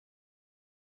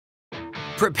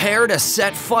Prepare to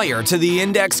set fire to the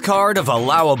index card of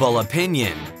allowable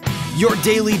opinion. Your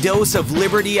daily dose of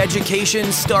liberty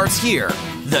education starts here.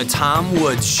 The Tom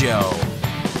Woods Show.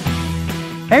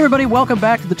 Hey everybody, welcome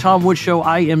back to the Tom Woods Show.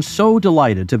 I am so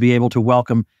delighted to be able to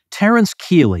welcome Terence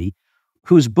Kealey,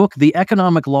 whose book, The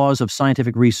Economic Laws of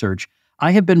Scientific Research,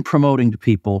 I have been promoting to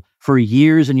people for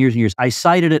years and years and years. I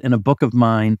cited it in a book of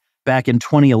mine back in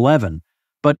 2011,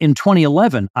 but in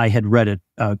 2011, I had read it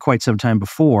quite some time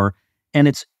before, and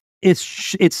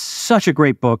it's such a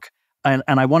great book, and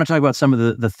I want to talk about some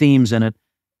of the themes in it.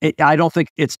 I don't think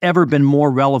it's ever been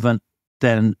more relevant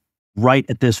than right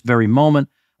at this very moment.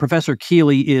 Professor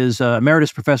Kealey is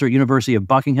emeritus professor at University of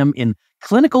Buckingham in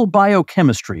clinical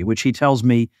biochemistry, which he tells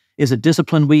me is a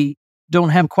discipline we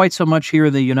don't have quite so much here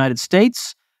in the United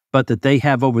States, but that they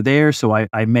have over there. So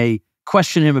I may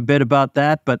question him a bit about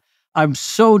that, but I'm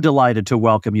so delighted to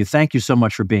welcome you. Thank you so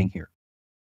much for being here.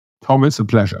 Tom, it's a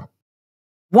pleasure.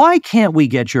 Why can't we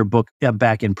get your book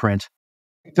back in print?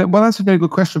 Well, that's a very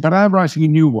good question, but I'm writing a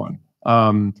new one.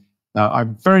 I've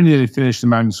very nearly finished the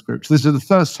manuscript. This is the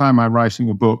first time I'm writing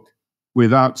a book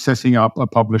without setting up a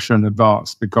publisher in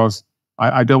advance, because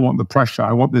I don't want the pressure.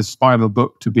 I want this final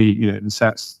book to be, in a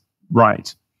sense,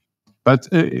 right. But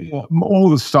all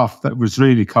the stuff that was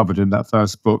really covered in that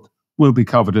first book will be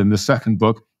covered in the second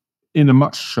book in a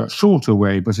much shorter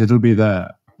way, but it'll be there.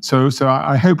 So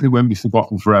I hope it won't be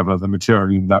forgotten forever, the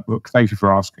material in that book. Thank you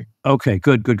for asking. Okay,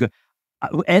 good.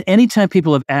 Anytime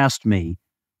people have asked me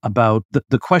about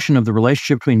the question of the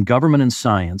relationship between government and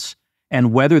science,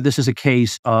 and whether this is a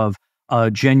case of a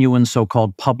genuine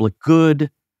so-called public good,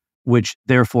 which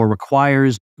therefore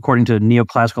requires, according to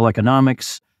neoclassical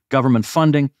economics, government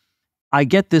funding, I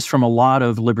get this from a lot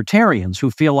of libertarians who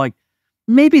feel like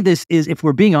maybe this is, if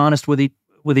we're being honest with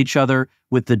each other,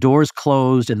 with the doors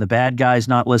closed and the bad guys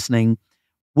not listening,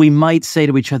 we might say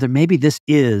to each other, maybe this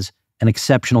is an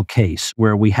exceptional case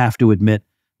where we have to admit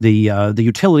the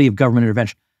utility of government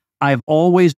intervention. I've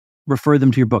always referred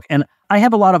them to your book. And I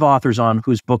have a lot of authors on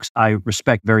whose books I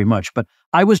respect very much. But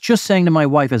I was just saying to my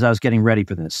wife as I was getting ready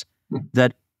for this,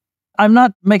 that I'm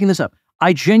not making this up.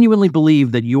 I genuinely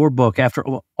believe that your book, after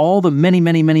all the many,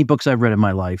 many, many books I've read in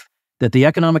my life, that The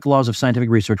Economic Laws of Scientific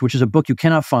Research, which is a book you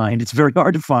cannot find, it's very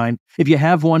hard to find. If you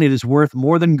have one, it is worth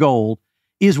more than gold,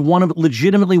 is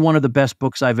legitimately one of the best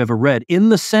books I've ever read, in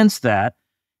the sense that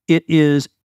it is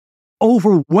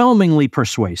overwhelmingly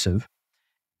persuasive.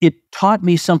 It taught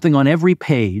me something on every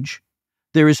page.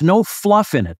 There is no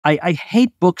fluff in it. I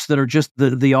hate books that are just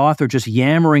the author just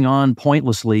yammering on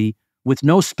pointlessly with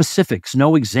no specifics,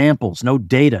 no examples, no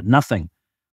data, nothing.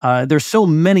 There's so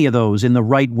many of those in the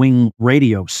right-wing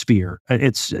radio sphere.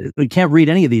 You can't read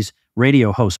any of these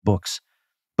radio host books.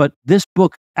 But this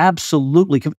book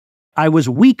absolutely, I was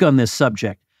weak on this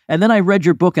subject. And then I read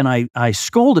your book and I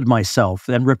scolded myself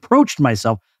and reproached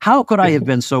myself. How could I have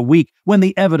been so weak when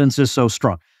the evidence is so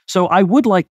strong? So I would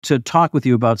like to talk with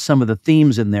you about some of the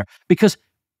themes in there, because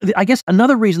I guess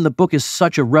another reason the book is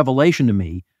such a revelation to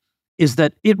me is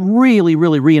that it really,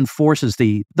 really reinforces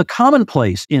the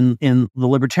commonplace in the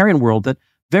libertarian world that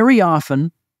very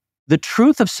often the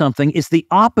truth of something is the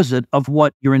opposite of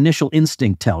what your initial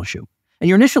instinct tells you. And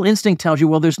your initial instinct tells you,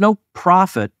 well, there's no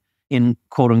profit in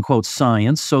quote-unquote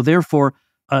science, so therefore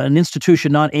an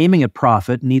institution not aiming at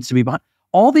profit needs to be behind.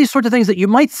 All these sorts of things that you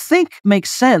might think make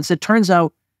sense, it turns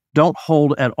out don't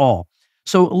hold at all.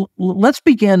 So let's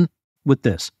begin with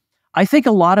this. I think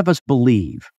a lot of us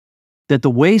believe that the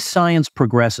way science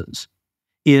progresses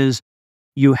is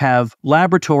you have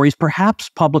laboratories, perhaps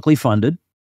publicly funded,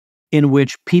 in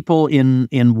which people in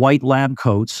white lab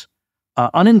coats,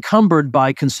 unencumbered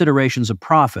by considerations of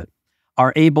profit,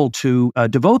 are able to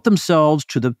devote themselves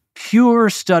to the pure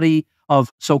study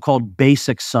of so-called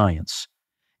basic science.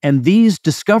 And these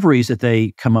discoveries that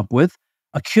they come up with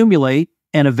accumulate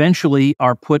and eventually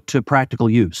are put to practical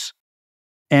use.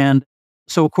 And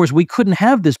so, of course, we couldn't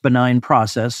have this benign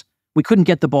process. We couldn't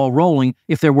get the ball rolling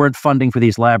if there weren't funding for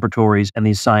these laboratories and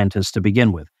these scientists to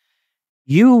begin with.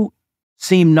 You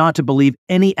seem not to believe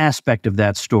any aspect of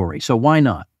that story. So why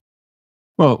not?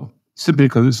 Well, simply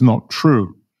because it's not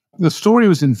true. The story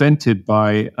was invented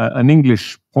by an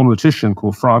English politician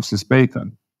called Francis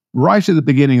Bacon, right at the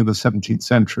beginning of the 17th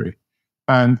century.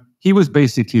 And he was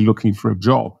basically looking for a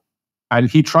job. And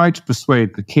he tried to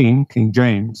persuade the king, King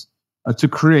James, to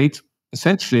create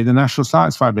essentially the National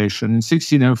Science Foundation in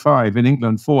 1605 in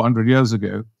England 400 years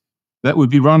ago that would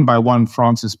be run by one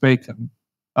Francis Bacon,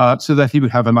 so that he would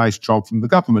have a nice job from the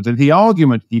government. And the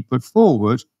argument he put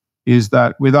forward is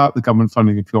that without the government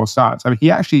funding of pure science, I mean, he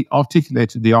actually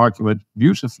articulated the argument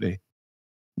beautifully.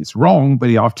 It's wrong, but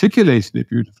he articulated it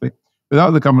beautifully.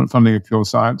 without the government funding of pure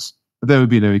science, there would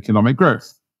be no economic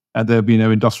growth and there would be no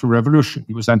industrial revolution.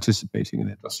 He was anticipating an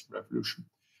industrial revolution.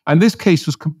 And this case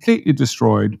was completely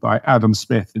destroyed by Adam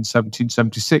Smith in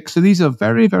 1776. So these are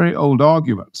very, very old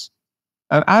arguments.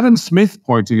 And Adam Smith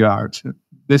pointing out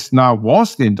this now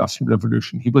was the Industrial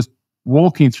Revolution. He was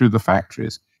walking through the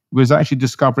factories. He was actually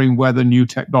discovering where the new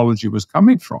technology was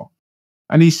coming from.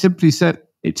 And he simply said,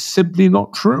 it's simply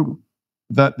not true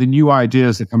that the new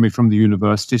ideas are coming from the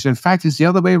universities. In fact, it's the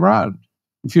other way around.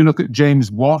 If you look at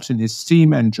James Watt and his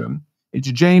steam engine,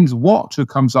 it's James Watt who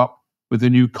comes up with the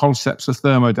new concepts of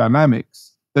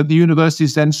thermodynamics that the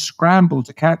universities then scramble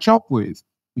to catch up with.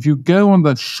 If you go on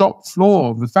the shop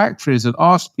floor of the factories and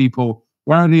ask people,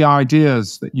 where are the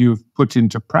ideas that you've put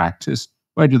into practice?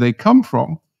 Where do they come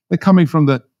from? They're coming from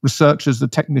the researchers, the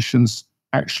technicians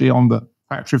actually on the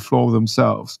factory floor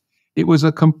themselves. It was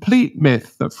a complete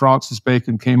myth that Francis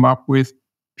Bacon came up with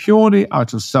purely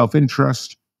out of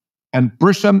self-interest, and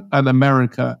Britain and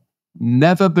America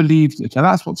never believed it. And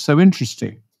that's what's so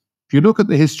interesting. If you look at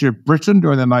the history of Britain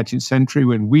during the 19th century,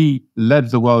 when we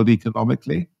led the world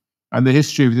economically, and the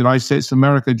history of the United States of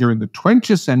America during the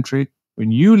 20th century,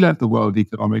 when you led the world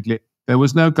economically, there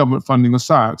was no government funding of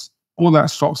science. All that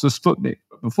stops with Sputnik.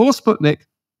 But before Sputnik,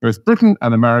 both Britain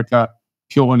and America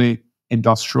purely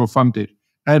industrial funded.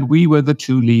 And we were the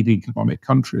two leading economic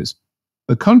countries.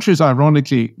 The countries,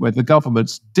 ironically, where the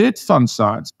governments did fund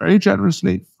science very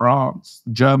generously, France,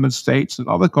 the German states, and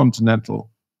other continental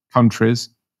countries,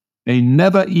 they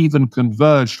never even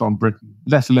converged on Britain,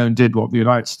 let alone did what the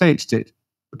United States did,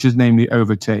 which is namely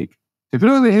overtake. If you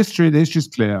look at the history is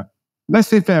clear.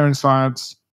 Laissez-faire in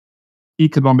science,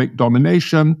 economic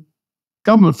domination,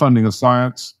 government funding of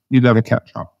science, you never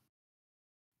catch up.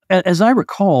 As I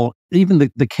recall,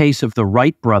 even the case of the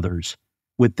Wright brothers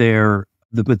with their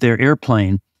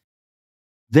airplane,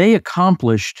 they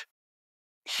accomplished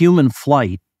human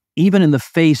flight even in the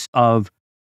face of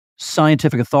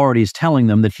scientific authorities telling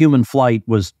them that human flight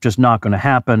was just not going to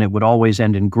happen. It would always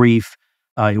end in grief.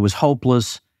 It was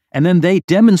hopeless. And then they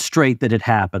demonstrate that it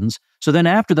happens. So then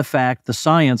after the fact, the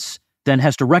science then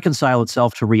has to reconcile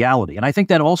itself to reality. And I think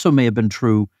that also may have been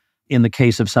true in the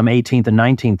case of some 18th and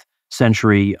 19th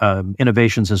century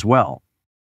innovations as well.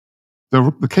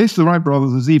 The case of the Wright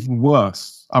brothers is even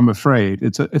worse, I'm afraid.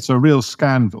 It's a real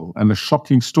scandal and a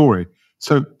shocking story.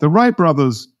 So the Wright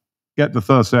brothers get the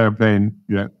first airplane,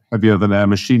 heavier than air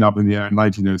machine up in the air in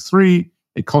 1903.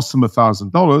 It cost them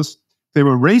 $1,000. They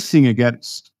were racing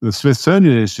against the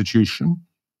Smithsonian Institution,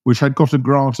 which had got a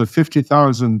grant of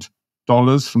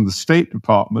 $50,000 from the State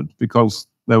Department because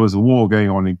there was a war going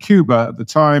on in Cuba at the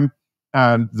time.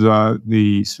 And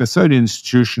the Smithsonian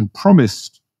Institution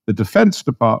promised the Defense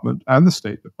Department and the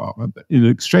State Department that in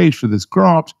exchange for this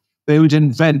grant, they would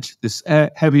invent this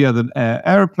heavier than air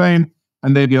airplane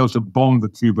and they'd be able to bomb the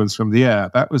Cubans from the air.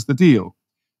 That was the deal.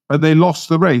 But they lost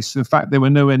the race. In fact, they were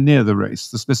nowhere near the race.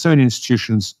 The Smithsonian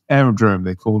Institution's aerodrome,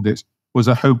 they called it, was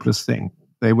a hopeless thing.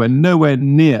 They were nowhere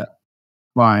near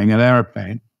flying an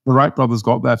airplane. The Wright brothers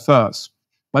got there first.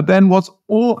 But then what's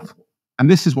awful, and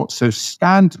this is what's so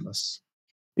scandalous,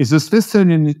 is the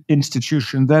Smithsonian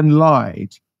Institution then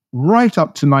lied right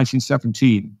up to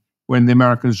 1917 when the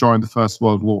Americans joined the First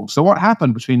World War. So what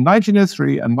happened between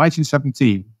 1903 and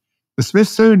 1917, the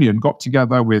Smithsonian got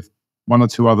together with one or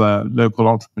two other local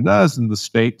entrepreneurs in the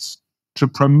States to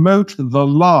promote the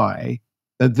lie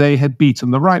that they had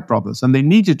beaten the Wright brothers. And they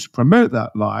needed to promote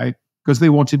that lie because they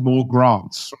wanted more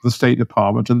grants from the State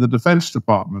Department and the Defense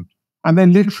Department. And they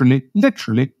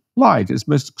literally lied. It's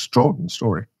the most extraordinary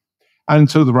story. And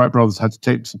so the Wright brothers had to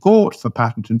take to court for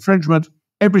patent infringement.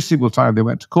 Every single time they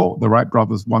went to court, the Wright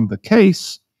brothers won the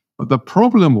case. But the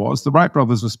problem was the Wright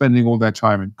brothers were spending all their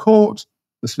time in court.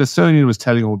 The Smithsonian was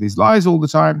telling all these lies all the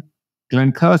time.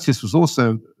 Glenn Curtis was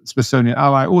also a Smithsonian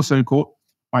ally, also in court.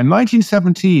 By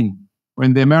 1917,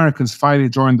 when the Americans finally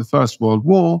joined the First World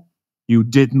War, you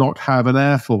did not have an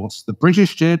air force. The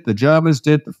British did, the Germans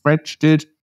did, the French did.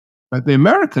 But the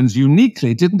Americans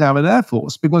uniquely didn't have an air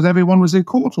force because everyone was in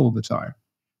court all the time.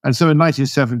 And so in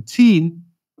 1917,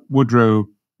 Woodrow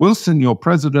Wilson, your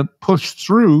president, pushed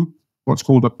through what's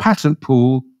called a patent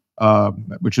pool,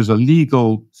 which is a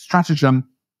legal stratagem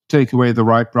to take away the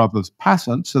Wright brothers'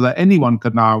 patent so that anyone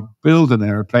could now build an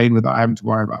airplane without having to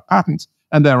worry about patents.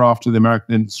 And thereafter, the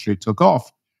American industry took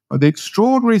off. But the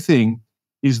extraordinary thing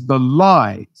is the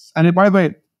lies. And by the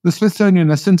way, the Smithsonian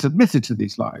has since admitted to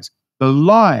these lies. The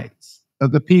lies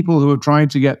that the people who are trying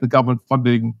to get the government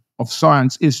funding of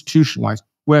science institutionalized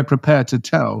were prepared to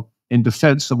tell in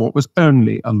defense of what was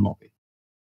only a lobby.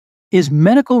 Is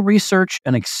medical research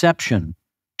an exception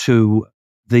to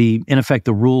in effect,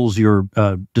 the rules you're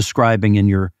describing in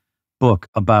your book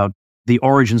about the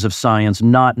origins of science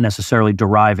not necessarily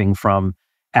deriving from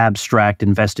abstract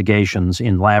investigations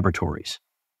in laboratories.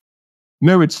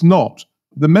 No, it's not.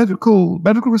 The medical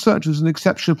research is an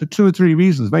exception for 2 or 3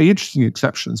 reasons, very interesting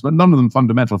exceptions, but none of them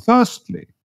fundamental. Firstly,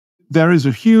 there is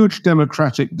a huge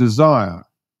democratic desire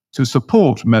to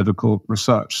support medical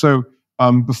research. So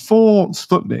before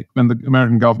Sputnik, when the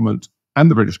American government and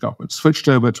the British government switched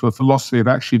over to a philosophy of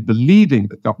actually believing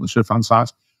that governments should fund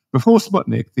science, before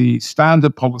Sputnik, the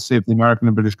standard policy of the American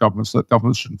and British governments that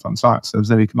governments shouldn't fund science. There was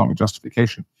no economic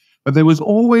justification. But there was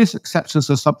always acceptance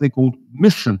of something called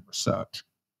mission research.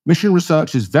 Mission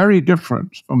research is very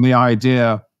different from the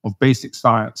idea of basic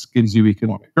science gives you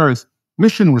economic growth.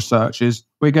 Mission research is,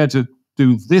 we're going to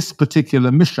do this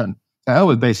particular mission. To hell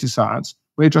with basic science.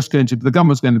 The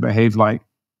government's going to behave like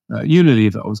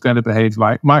Unilever, was going to behave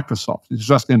like Microsoft. It's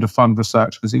just going to fund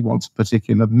research because it wants a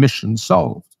particular mission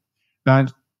solved.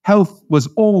 And health was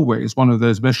always one of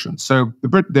those missions. So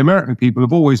the American people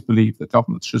have always believed that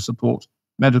governments should support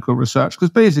medical research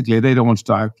because basically they don't want to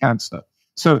die of cancer.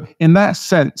 So in that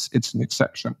sense, it's an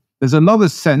exception. There's another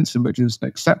sense in which it's an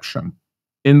exception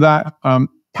in that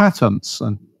patents,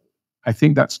 and I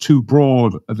think that's too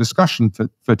broad a discussion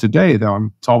for today, though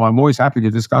Tom, I'm always happy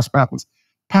to discuss patents.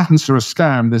 Patents are a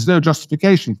scam. There's no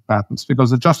justification for patents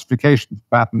because the justification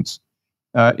for patents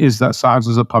is that science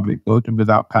is a public good, and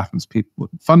without patents, people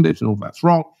wouldn't fund it, and all that's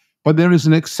wrong. But there is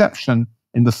an exception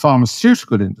in the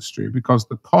pharmaceutical industry because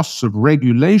the costs of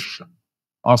regulation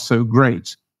are so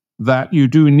great that you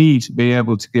do need to be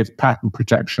able to give patent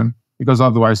protection because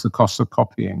otherwise the costs of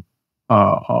copying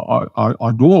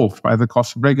are dwarfed by the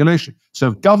cost of regulation. So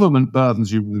if government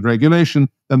burdens you with regulation,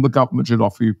 then the government should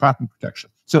offer you patent protection.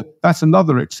 So that's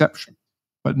another exception.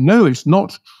 But no, it's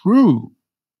not true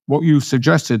what you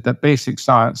suggested, that basic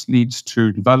science leads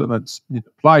to developments in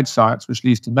applied science, which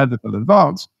leads to medical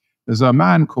advance. There's a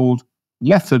man called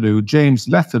James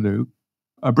Lethanu,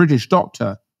 a British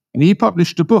doctor, and he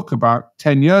published a book about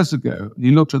 10 years ago.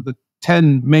 He looked at the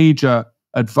 10 major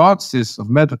advances of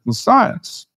medical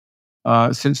science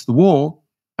since the war,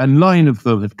 and 9 of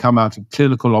them have come out of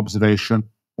clinical observation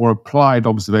or applied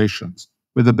observations,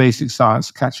 with the basic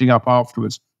science catching up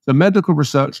afterwards. So medical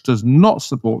research does not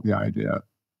support the idea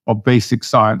of basic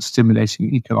science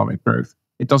stimulating economic growth.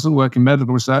 It doesn't work in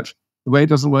medical research the way it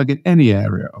doesn't work in any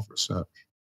area of research.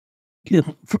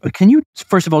 Can you,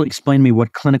 first of all, explain to me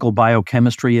what clinical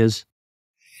biochemistry is?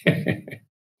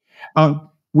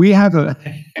 We have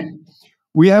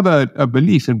a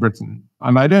belief in Britain,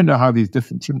 and I don't know how these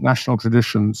different national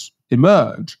traditions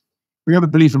emerge. We have a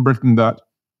belief in Britain that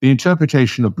the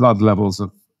interpretation of blood levels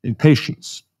in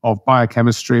patients, of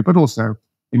biochemistry, but also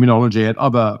immunology and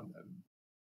other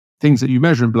things that you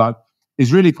measure in blood,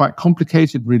 is really quite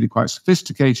complicated, really quite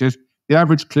sophisticated. The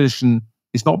average clinician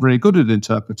is not very good at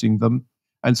interpreting them.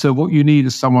 And so what you need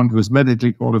is someone who is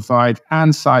medically qualified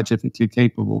and scientifically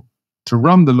capable to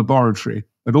run the laboratory,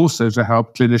 but also to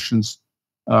help clinicians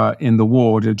in the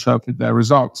ward interpret their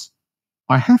results.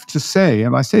 I have to say,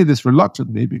 and I say this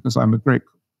reluctantly because I'm a great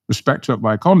respecter of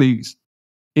my colleagues,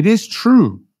 it is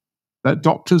true that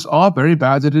doctors are very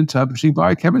bad at interpreting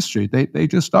biochemistry. They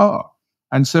just are.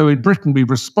 And so in Britain, we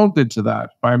responded to that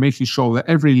by making sure that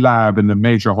every lab in a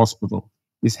major hospital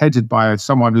is headed by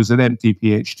someone who's an MD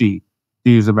PhD,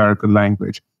 to use American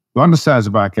language, who understands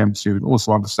the biochemistry and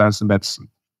also understands the medicine,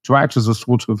 to act as a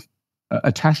sort of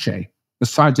attaché, a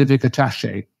scientific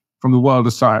attaché from the world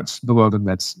of science to the world of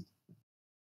medicine.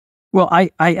 Well, I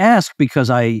ask because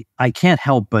I can't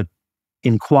help but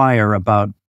inquire about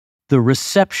the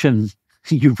reception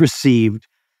you've received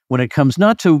when it comes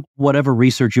not to whatever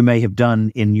research you may have done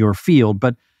in your field,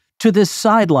 but to this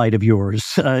sidelight of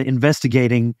yours,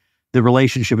 investigating the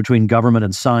relationship between government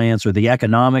and science or the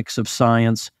economics of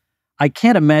science. I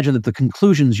can't imagine that the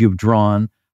conclusions you've drawn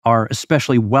are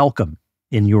especially welcome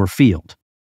in your field.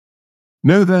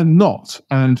 No, they're not.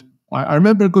 And I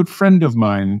remember a good friend of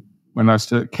mine when I was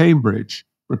still at Cambridge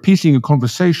repeating a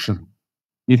conversation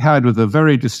he'd had with a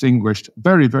very distinguished,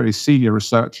 very, very senior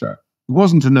researcher. He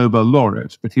wasn't a Nobel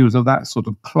laureate, but he was of that sort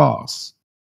of class,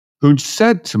 who'd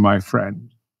said to my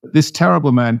friend that this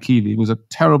terrible man, Kealey, was a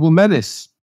terrible menace.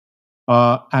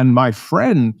 And my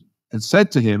friend had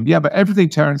said to him, yeah, but everything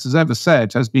Terence has ever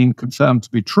said has been confirmed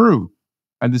to be true.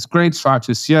 And this great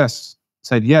scientist,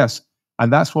 said yes.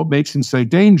 And that's what makes him so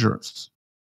dangerous.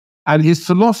 And his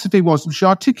philosophy was, which he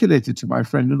articulated to my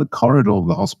friend in the corridor of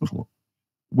the hospital,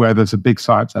 where there's a big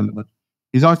science element,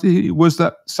 was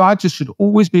that scientists should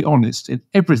always be honest in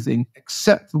everything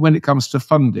except for when it comes to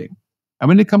funding. And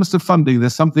when it comes to funding,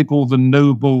 there's something called the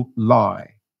noble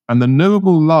lie. And the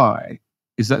noble lie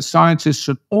is that scientists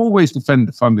should always defend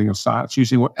the funding of science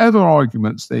using whatever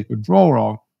arguments they could draw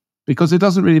on, because it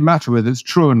doesn't really matter whether it's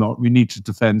true or not. We need to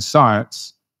defend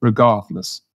science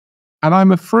regardless. And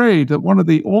I'm afraid that one of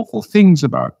the awful things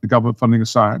about the government funding of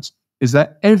science is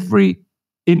that every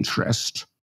interest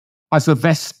has a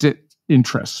vested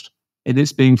interest in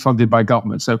its being funded by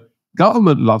government. So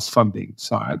government loves funding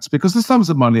science because the sums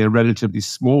of money are relatively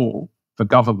small for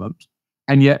government,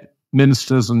 and yet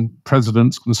ministers and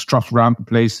presidents can strut around the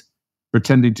place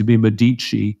pretending to be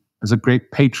Medici as a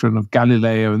great patron of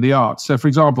Galileo and the arts. So, for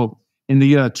example, in the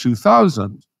year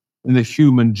 2000, when the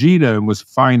human genome was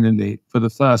finally, for the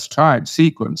first time,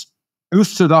 sequenced, who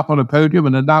stood up on a podium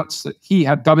and announced that he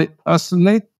had done it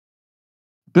personally?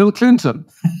 Bill Clinton.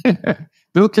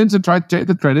 Bill Clinton tried to take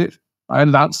the credit by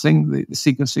announcing the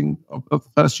sequencing of the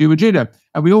first human genome.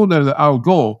 And we all know that Al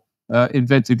Gore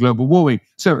invented global warming.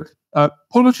 So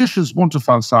politicians want to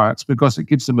fund science because it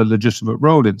gives them a legitimate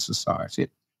role in society.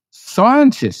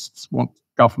 Scientists want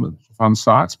government to fund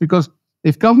science because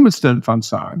if governments don't fund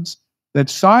science, then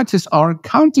scientists are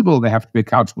accountable. They have to be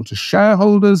accountable to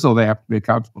shareholders, or they have to be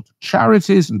accountable to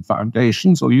charities and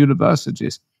foundations or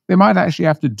universities. They might actually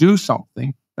have to do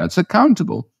something that's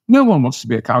accountable. No one wants to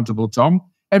be accountable, Tom.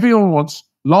 Everyone wants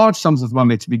large sums of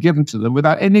money to be given to them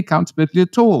without any accountability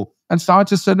at all. And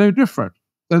scientists are no different.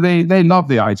 So they love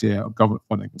the idea of government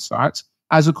funding of science,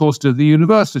 as of course do the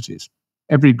universities.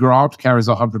 Every grant carries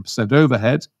 100%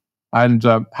 overhead. And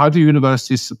how do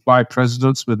universities supply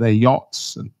presidents with their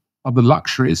yachts and other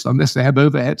luxuries unless they have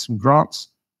overheads and grants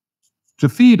to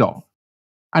feed off?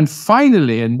 And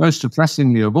finally, and most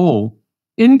depressingly of all,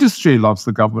 industry loves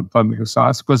the government funding of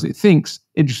science because it thinks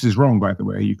industry is wrong, by the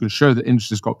way. You can show that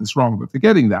industry's got this wrong, but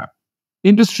forgetting that.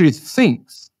 Industry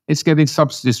thinks it's getting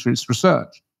subsidies for its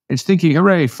research. It's thinking,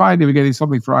 hooray, finally we're getting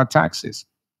something for our taxes.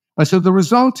 And so the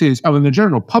result is, the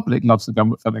general public loves the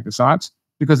government funding of science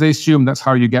because they assume that's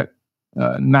how you get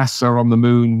NASA on the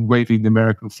moon, waving the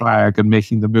American flag and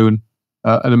making the moon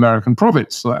an American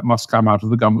province. So that must come out of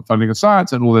the government funding of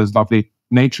science, and all those lovely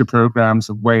nature programs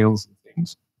of whales and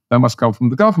things. That must come from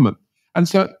the government. And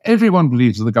so everyone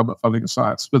believes in the government funding of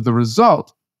science. But the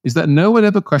result is that no one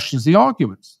ever questions the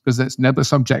arguments because it's never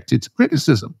subjected to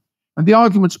criticism. And the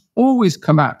arguments always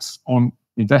collapse on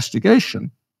investigation,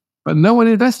 but no one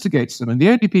investigates them. And the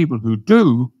only people who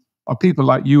do are people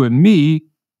like you and me,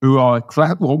 who are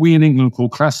what we in England call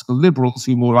classical liberals,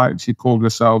 who more likely to call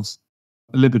themselves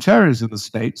libertarians in the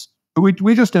States. But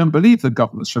we just don't believe that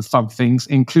governments should fund things,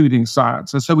 including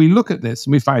science. And so we look at this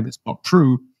and we find it's not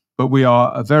true, but we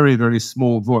are a very, very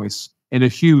small voice in a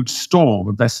huge storm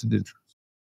of vested interest.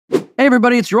 Hey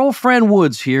everybody, it's your old friend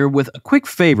Woods here with a quick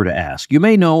favor to ask. You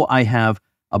may know I have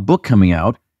a book coming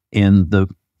out in the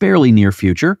fairly near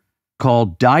future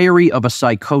called Diary of a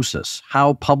Psychosis: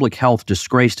 How Public Health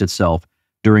Disgraced Itself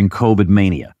During COVID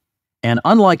Mania. And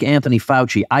unlike Anthony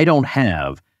Fauci, I don't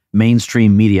have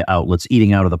mainstream media outlets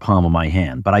eating out of the palm of my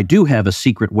hand, but I do have a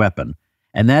secret weapon,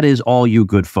 and that is all you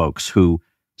good folks who,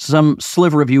 some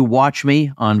sliver of you watch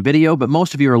me on video, but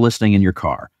most of you are listening in your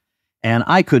car. And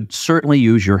I could certainly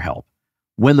use your help.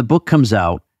 When the book comes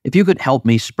out, if you could help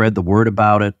me spread the word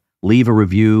about it, leave a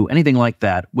review, anything like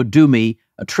that would do me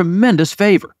a tremendous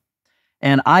favor.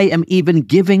 And I am even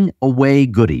giving away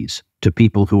goodies to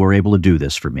people who are able to do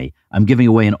this for me. I'm giving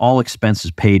away an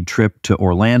all-expenses-paid trip to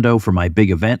Orlando for my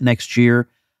big event next year.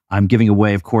 I'm giving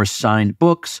away, of course, signed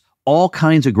books, all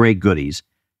kinds of great goodies.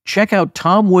 Check out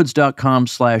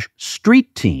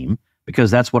tomwoods.com/street team,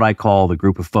 because that's what I call the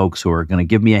group of folks who are going to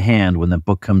give me a hand when the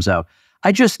book comes out.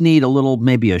 I just need a little,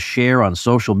 maybe a share on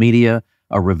social media,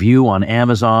 a review on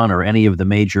Amazon or any of the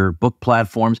major book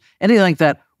platforms. Anything like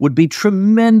that would be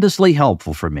tremendously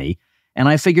helpful for me. And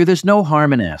I figure there's no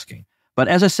harm in asking. But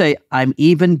as I say, I'm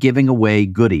even giving away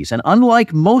goodies. And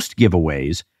unlike most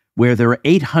giveaways, where there are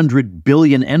 800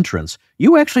 billion entrants,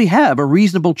 you actually have a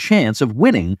reasonable chance of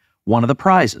winning one of the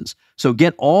prizes. So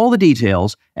get all the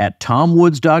details at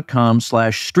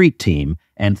tomwoods.com/street team,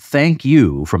 and thank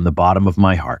you from the bottom of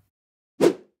my heart.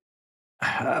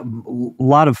 A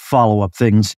lot of follow-up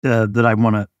things that I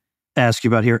want to ask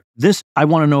you about here. I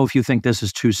want to know if you think this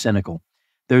is too cynical.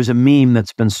 There's a meme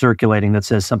that's been circulating that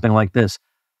says something like this: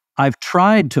 I've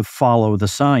tried to follow the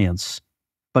science,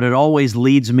 but it always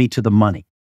leads me to the money.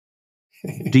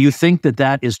 Do you think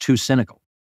that is too cynical?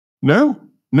 No.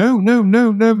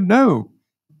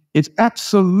 It's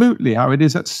absolutely how it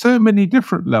is at so many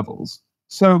different levels.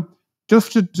 So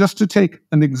just to take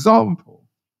an example,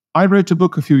 I wrote a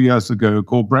book a few years ago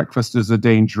called Breakfast is a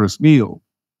Dangerous Meal.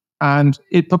 And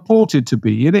it purported to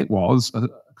be, and it was,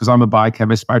 because I'm a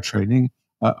biochemist by training,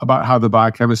 about how the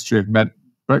biochemistry of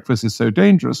breakfast is so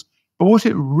dangerous. But what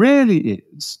it really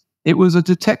is, it was a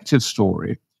detective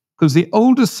story, because the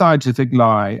oldest scientific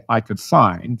lie I could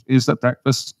find is that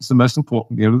breakfast is the most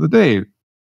important meal of the day.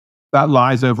 That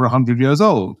lie is over 100 years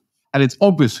old. And it's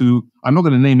obvious I'm not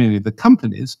going to name any of the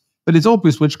companies, but it's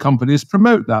obvious which companies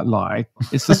promote that lie.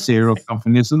 It's the cereal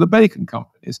companies and the bacon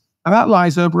companies. And that lie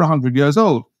is over 100 years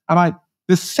old. And I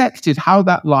dissected how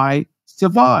that lie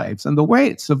survives. And the way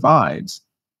it survives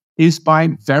is by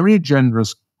very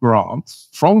generous grants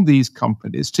from these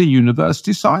companies to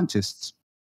university scientists.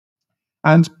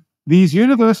 And these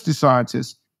university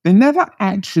scientists, they never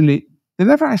actually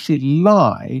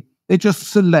lie. They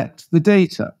just select the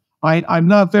data. I'm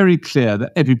now very clear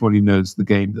that everybody knows the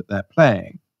game that they're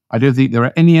playing. I don't think there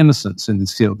are any innocents in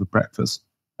this field of breakfast.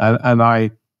 And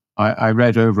I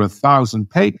read over 1,000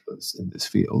 papers in this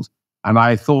field, and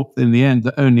I thought in the end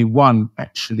that only one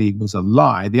actually was a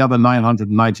lie. The other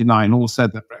 999 all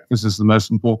said that breakfast is the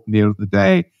most important meal of the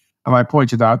day. And I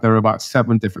pointed out there are about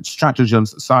 7 different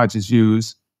stratagems that scientists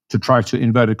use to try to,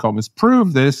 inverted commas,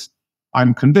 prove this.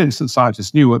 I'm convinced that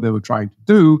scientists knew what they were trying to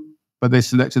do, but they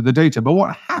selected the data. But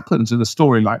what happens in a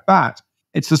story like that,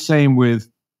 it's the same with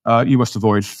you must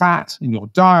avoid fat in your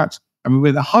diet. I mean,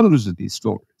 with hundreds of these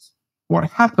stories. What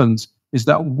happens is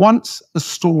that once a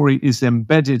story is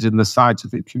embedded in the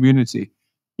scientific community,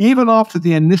 even after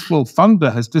the initial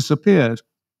funder has disappeared,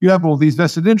 you have all these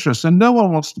vested interests, and no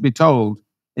one wants to be told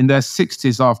in their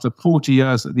 60s after 40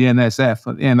 years at the NSF,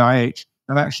 at the NIH,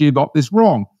 that actually you got this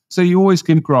wrong. So you always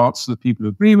give grants to the people who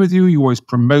agree with you, you always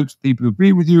promote people who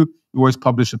agree with you always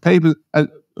publish a paper,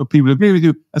 people who agree with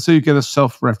you, and so you get a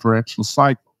self-referential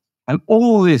cycle. And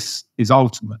all this is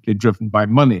ultimately driven by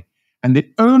money. And the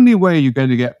only way you're going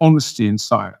to get honesty in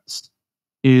science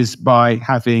is by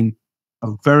having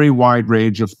a very wide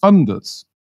range of funders,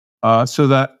 so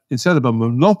that instead of a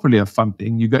monopoly of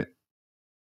funding, you get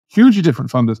hugely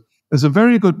different funders. There's a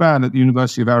very good man at the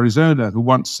University of Arizona who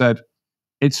once said,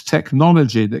 it's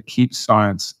technology that keeps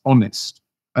science honest.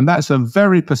 And that's a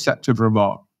very perceptive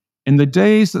remark. In the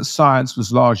days that science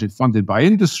was largely funded by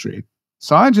industry,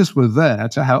 scientists were there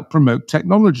to help promote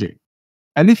technology.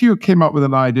 And if you came up with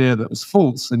an idea that was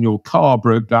false and your car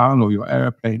broke down or your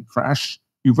airplane crashed,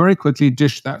 you very quickly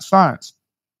dished that science.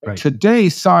 Right. Today,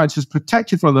 science is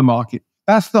protected from the market.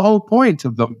 That's the whole point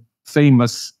of the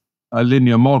famous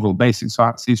linear model, basic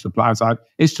science, least applied science,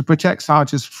 is to protect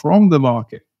scientists from the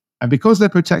market. And because they're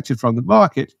protected from the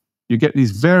market, you get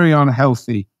these very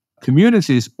unhealthy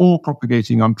communities all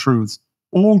propagating untruths,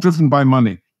 all driven by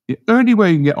money. The only way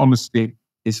you can get honesty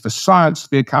is for science to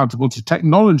be accountable to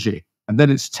technology, and then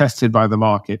it's tested by the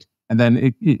market, and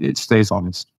then it stays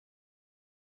honest.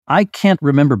 I can't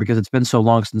remember, because it's been so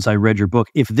long since I read your book,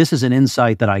 if this is an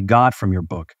insight that I got from your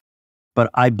book, but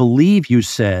I believe you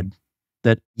said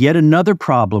that yet another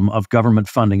problem of government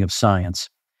funding of science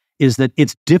is that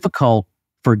it's difficult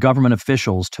for government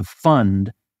officials to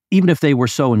fund, even if they were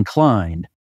so inclined,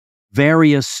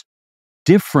 various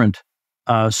different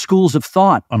schools of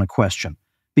thought on a question,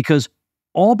 because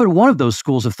all but one of those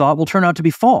schools of thought will turn out to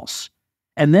be false.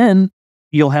 And then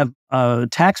you'll have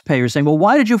taxpayers saying, well,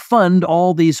 why did you fund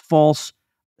all these false,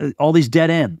 all these dead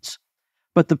ends?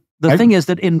 But the thing is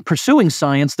that in pursuing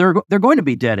science, they're going to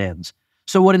be dead ends.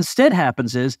 So what instead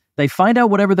happens is they find out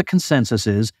whatever the consensus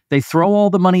is, they throw all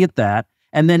the money at that,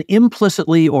 and then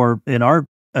implicitly, or in our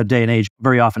day and age,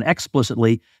 very often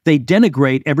explicitly, they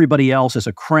denigrate everybody else as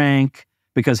a crank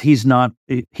because he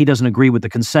doesn't agree with the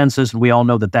consensus, and we all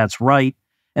know that that's right.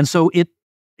 And so it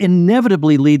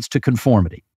inevitably leads to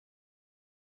conformity.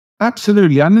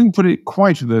 Absolutely. I didn't put it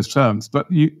quite in those terms, but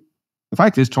the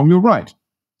fact is, Tom, you're right.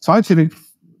 Scientific,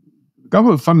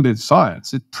 government-funded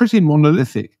science is pretty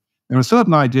monolithic. There are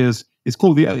certain ideas. It's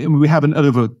called we have an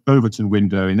Overton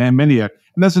window in many, and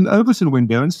there's an Overton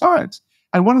window in science.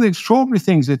 And one of the extraordinary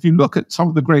things, if you look at some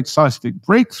of the great scientific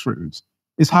breakthroughs,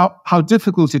 is how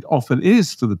difficult it often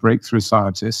is for the breakthrough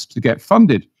scientists to get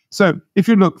funded. So if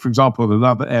you look, for example, at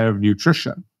another area of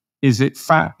nutrition, is it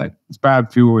fat that's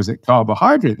bad for you, or is it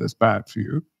carbohydrate that's bad for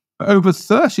you? For over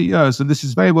 30 years, and this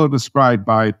is very well described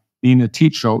by Nina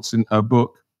Teicholz in her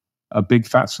book, A Big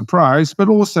Fat Surprise, but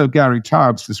also Gary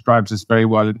Taubes describes this very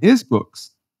well in his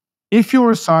books. If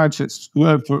you're a scientist who,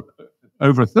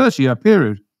 over a 30-year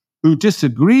period, who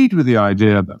disagreed with the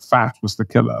idea that fat was the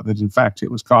killer, that in fact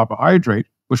it was carbohydrate,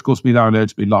 which of course we now know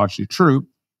to be largely true,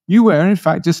 you were in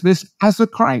fact dismissed as a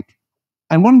crank.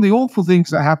 And one of the awful things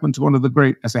that happened to one of the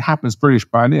great, as it happens, British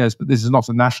pioneers, but this is not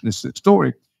a nationalistic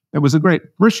story, there was a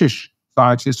great British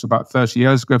scientist about 30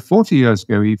 years ago, 40 years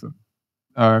ago even,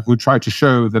 who tried to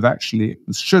show that actually it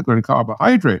was sugar and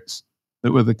carbohydrates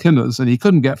that were the killers, and he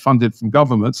couldn't get funded from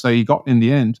government, so he got, in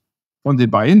the end, funded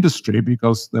by industry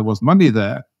because there was money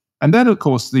there. And then, of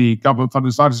course, the government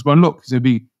funding scientists went, look,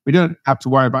 we don't have to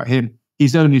worry about him.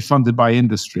 He's only funded by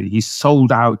industry. He's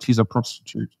sold out. He's a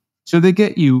prostitute. So they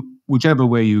get you whichever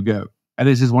way you go. And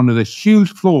this is one of the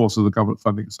huge flaws of the government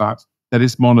funding science, that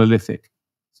it's monolithic.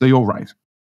 So you're right.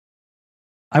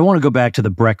 I want to go back to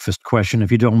the breakfast question,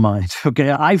 if you don't mind.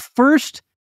 Okay, I first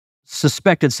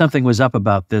suspected something was up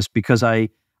about this because I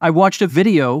watched a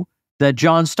video that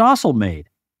John Stossel made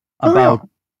about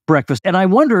breakfast. And I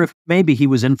wonder if maybe he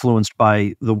was influenced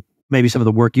by maybe some of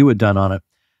the work you had done on it.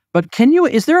 But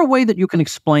is there a way that you can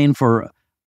explain for,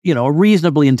 a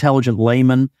reasonably intelligent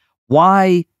layman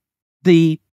why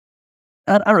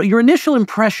your initial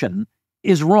impression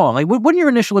is wrong? Like, wouldn't your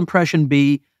initial impression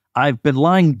be, I've been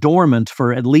lying dormant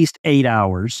for at least 8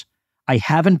 hours, I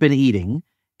haven't been eating,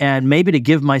 and maybe to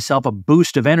give myself a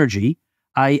boost of energy,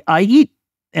 I eat,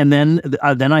 and then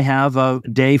I have a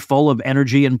day full of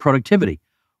energy and productivity.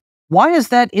 Why is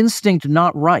that instinct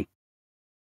not right?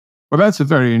 Well, that's a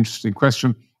very interesting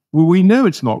question. Well, we know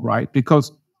it's not right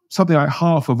because something like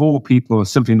half of all people are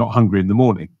simply not hungry in the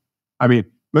morning. I mean,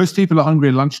 most people are hungry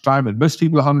at lunchtime and most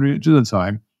people are hungry at dinner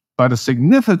time, but a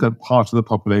significant part of the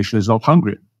population is not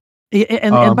hungry.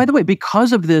 And by the way,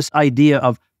 because of this idea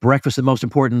of breakfast, the most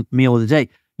important meal of the day,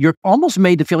 you're almost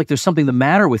made to feel like there's something the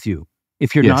matter with you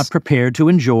if you're not prepared to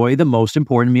enjoy the most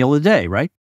important meal of the day, right?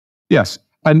 Yes.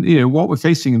 And what we're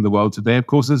facing in the world today, of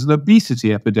course, is an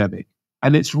obesity epidemic.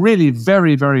 And it's really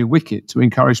very, very wicked to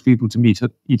encourage people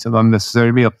to eat an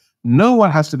unnecessary meal. No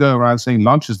one has to go around saying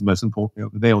lunch is the most important meal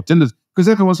of the day or dinner, because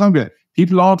everyone's hungry.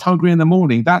 People aren't hungry in the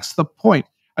morning. That's the point.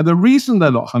 And the reason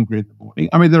they're not hungry in the morning,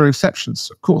 I mean, there are exceptions,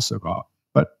 of course there are,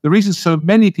 but the reason so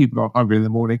many people are hungry in the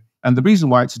morning, and the reason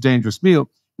why it's a dangerous meal,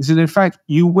 is that in fact,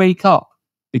 you wake up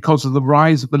because of the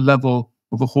rise of the level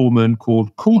of a hormone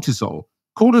called cortisol.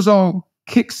 Cortisol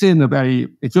kicks in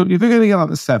if you're going to get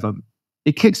up at 7,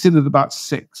 it kicks in at about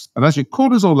 6. And as your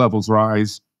cortisol levels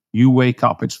rise, you wake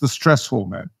up. It's the stress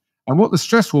hormone. And what the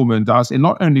stress hormone does, it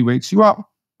not only wakes you up,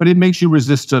 but it makes you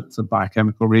resistant for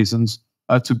biochemical reasons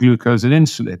to glucose and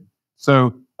insulin.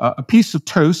 So a piece of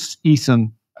toast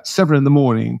eaten at 7 in the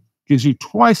morning gives you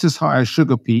twice as high a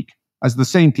sugar peak as the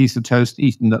same piece of toast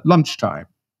eaten at lunchtime.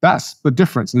 That's the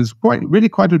difference. And it's really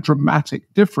quite a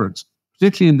dramatic difference,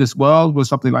 particularly in this world where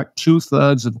something like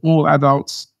 2/3 of all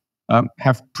adults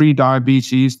have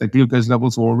pre-diabetes. Their glucose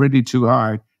levels are already too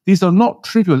high. These are not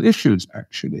trivial issues,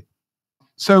 actually.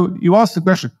 So you ask the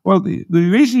question, well, the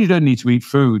reason you don't need to eat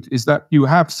food is that you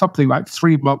have something like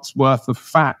 3 months worth of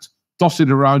fat dotted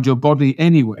around your body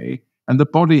anyway, and the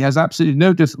body has absolutely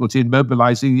no difficulty in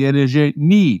mobilizing the energy it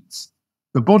needs.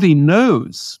 The body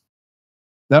knows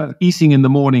that eating in the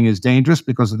morning is dangerous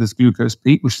because of this glucose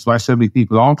peak, which is why so many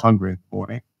people aren't hungry in the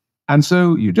morning. And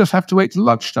so you just have to wait till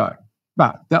lunchtime.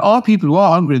 But there are people who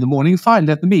are hungry in the morning, fine,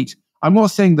 let them eat. I'm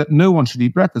not saying that no one should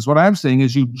eat breakfast. What I am saying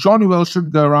is you jolly well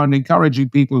shouldn't go around encouraging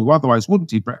people who otherwise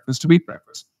wouldn't eat breakfast to eat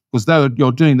breakfast, because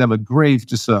you're doing them a grave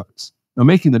disservice. You're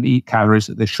making them eat calories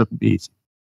that they shouldn't be eating.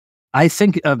 I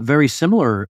think a very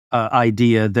similar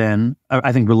idea then,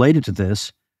 I think related to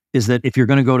this, is that if you're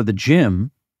going to go to the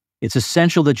gym, it's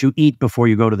essential that you eat before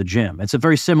you go to the gym. It's a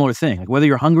very similar thing. Like whether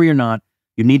you're hungry or not,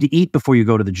 you need to eat before you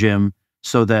go to the gym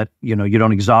so that you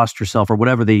don't exhaust yourself or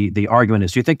whatever the argument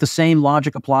is. Do you think the same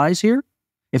logic applies here?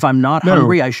 If I'm not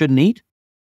hungry, I shouldn't eat?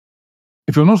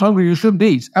 If you're not hungry, you shouldn't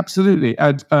eat. Absolutely.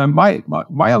 And my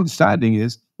understanding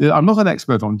is, I'm not an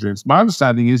expert on gyms. My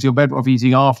understanding is you're better off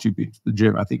eating after you've been to the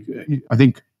gym. I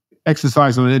think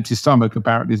exercise on an empty stomach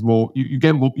apparently is more. You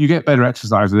get better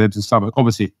exercise on an empty stomach.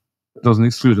 Obviously, it doesn't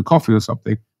exclude a coffee or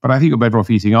something, but I think you're better off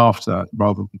eating after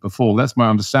rather than before. That's my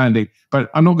understanding. But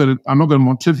I'm not going to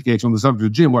pontificate on the subject of the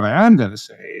gym. What I am going to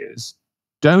say is,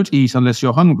 don't eat unless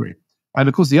you're hungry. And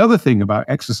of course, the other thing about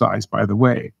exercise, by the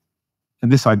way,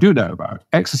 and this I do know about,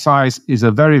 exercise is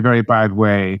a very, very bad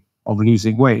way of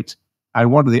losing weight. And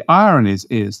one of the ironies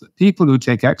is that people who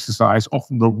take exercise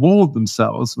often reward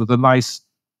themselves with a nice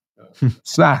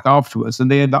snack afterwards,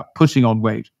 and they end up putting on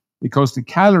weight because the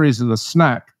calories in the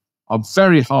snack are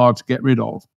very hard to get rid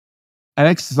of. And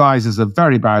exercise is a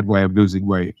very bad way of losing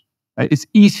weight. It's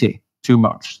eating too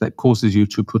much that causes you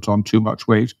to put on too much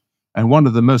weight. And one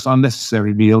of the most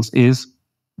unnecessary meals is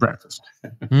breakfast.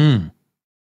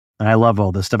 I love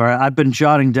all this stuff. I've been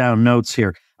jotting down notes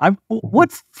here.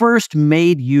 What first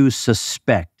made you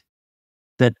suspect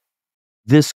that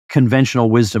this conventional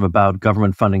wisdom about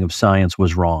government funding of science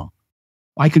was wrong?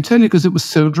 I can tell you because it was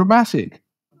so dramatic.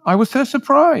 I was so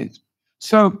surprised.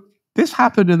 So this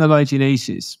happened in the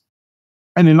 1980s.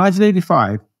 And in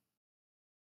 1985,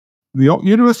 the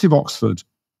University of Oxford,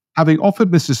 having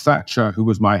offered Mrs. Thatcher, who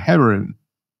was my heroine,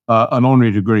 an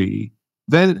honorary degree,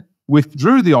 then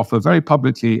withdrew the offer very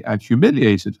publicly and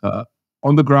humiliated her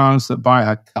on the grounds that by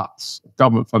her cuts of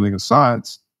government funding of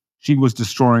science, she was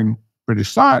destroying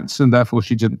British science, and therefore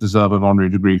she didn't deserve an honorary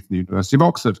degree from the University of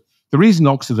Oxford. The reason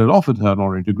Oxford had offered her an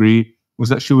honorary degree was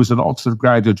that she was an Oxford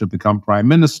graduate to become Prime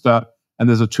Minister, and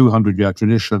there's a 200-year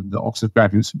tradition that Oxford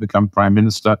graduates who become Prime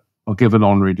Minister are given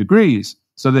honorary degrees.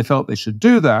 So they felt they should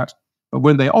do that. But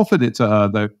when they offered it to her,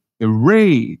 the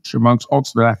rage amongst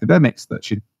Oxford academics that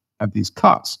she had these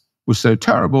cuts was so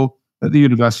terrible that the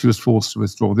university was forced to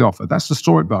withdraw the offer. That's the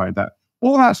story behind that.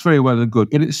 All that's very well and good.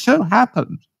 And it so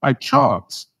happened by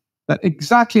chance that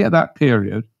exactly at that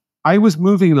period, I was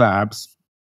moving labs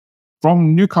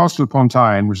from Newcastle upon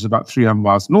Tyne, which is about 300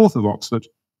 miles north of Oxford,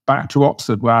 back to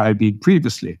Oxford, where I had been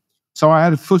previously. So I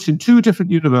had a foot in two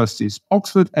different universities,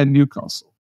 Oxford and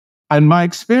Newcastle. And my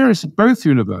experience at both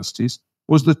universities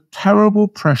was the terrible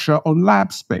pressure on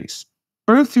lab space.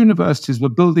 Both universities were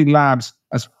building labs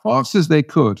as fast as they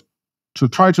could to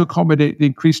try to accommodate the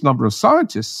increased number of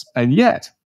scientists, and yet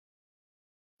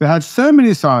they had so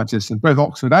many scientists in both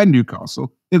Oxford and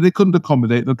Newcastle that they couldn't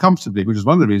accommodate them comfortably, which is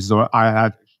one of the reasons why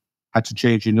I had to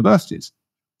change universities.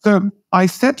 So I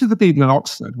said to the people in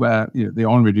Oxford, where the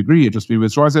honorary degree had just been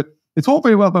withdrawn, I said, it's all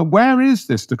very well, but where is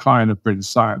this decline of British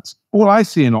science? All I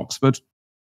see in Oxford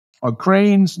are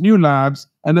cranes, new labs,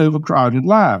 and overcrowded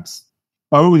labs.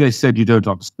 Oh, they said, you don't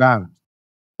understand.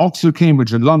 Oxford,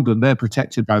 Cambridge, and London, they're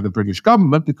protected by the British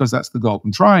government because that's the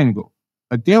Golden Triangle.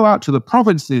 But go out to the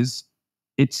provinces,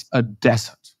 it's a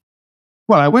desert.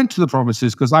 Well, I went to the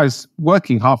provinces because I was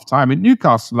working half-time in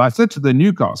Newcastle. I said to the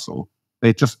Newcastle,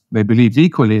 they believed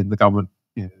equally in the government,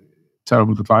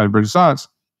 terrible decline of British science.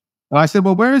 And I said,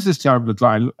 well, where is this terrible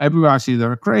decline? Everywhere I see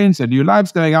there are cranes and new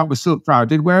labs going out, we're still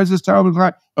crowded. Where is this terrible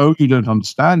decline? Oh, you don't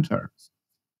understand her.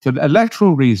 For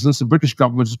electoral reasons, the British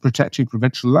government is protecting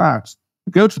provincial labs.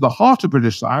 You go to the heart of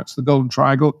British science, the Golden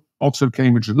Triangle, Oxford,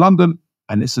 Cambridge, and London,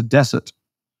 and it's a desert.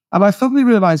 And I suddenly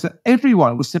realized that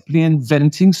everyone was simply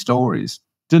inventing stories,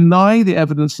 denying the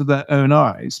evidence of their own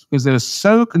eyes, because they were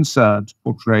so concerned to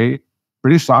portray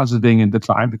British science as being in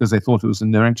decline because they thought it was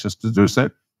in their interest to do so.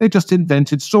 They just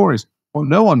invented stories. What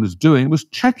no one was doing was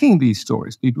checking these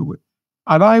stories. People would.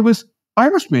 And I was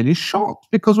really shocked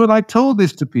because when I told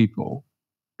this to people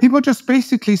just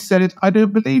basically said it, I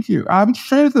don't believe you. I haven't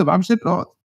showed them. I said, oh.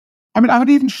 I would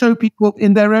even show people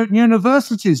in their own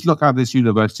universities, look how this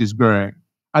university is growing.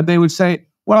 And they would say,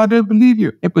 well, I don't believe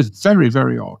you. It was very,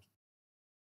 very odd.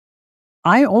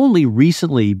 I only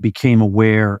recently became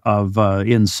aware of,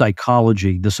 in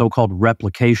psychology, the so-called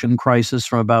replication crisis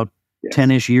from about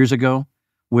 10-ish years ago,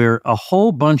 where a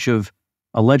whole bunch of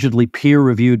allegedly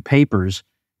peer-reviewed papers,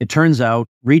 it turns out,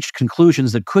 reached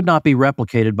conclusions that could not be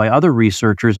replicated by other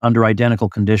researchers under identical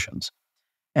conditions.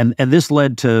 And this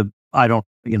led to,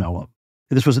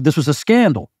 this was a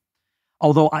scandal.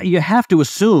 Although you have to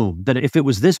assume that if it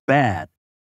was this bad,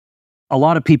 a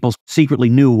lot of people secretly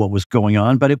knew what was going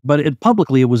on, but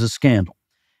publicly it was a scandal.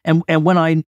 And when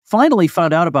I finally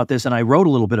found out about this, and I wrote a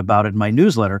little bit about it in my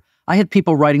newsletter, I had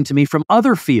people writing to me from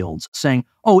other fields saying,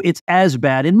 oh, it's as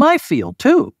bad in my field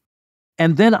too.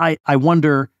 And then I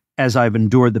wonder, as I've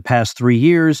endured the past 3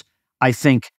 years, I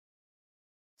think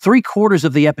 3/4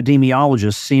 of the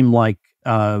epidemiologists seem like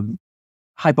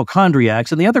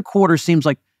hypochondriacs, and the other quarter seems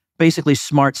like basically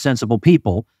smart, sensible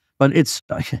people. But it's,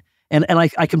 and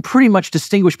I can pretty much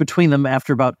distinguish between them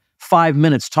after about 5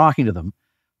 minutes talking to them.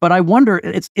 But I wonder,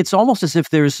 it's almost as if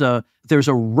there's a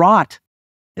rot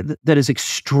that is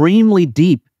extremely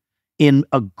deep in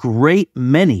a great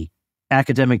many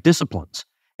academic disciplines.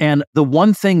 And the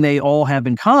one thing they all have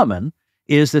in common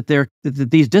is that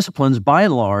these disciplines, by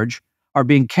and large, are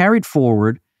being carried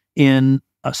forward in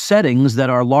settings that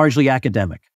are largely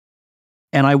academic.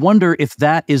 And I wonder if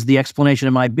that is the explanation.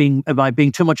 Am I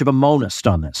being too much of a monist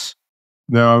on this?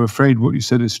 No, I'm afraid what you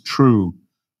said is true.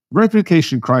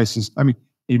 Replication crisis,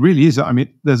 it really is.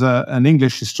 There's an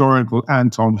English historian called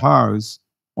Anton Howes.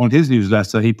 On his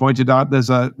newsletter, he pointed out there's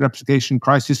a replication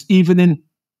crisis even in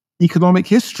economic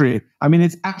history.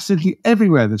 It's absolutely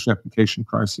everywhere, this replication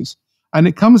crisis. And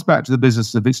it comes back to the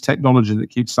business of its technology that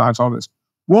keeps science honest.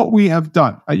 What we have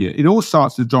done, it all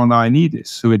starts with John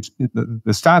Ioannidis, who is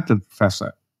the Stanford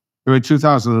professor, who in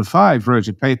 2005 wrote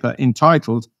a paper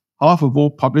entitled, "Half of all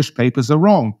published papers are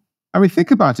wrong."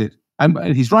 Think about it.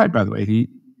 And he's right, by the way. He's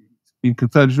been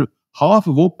confirmed true. Half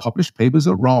of all published papers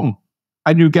are wrong.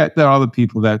 And there are other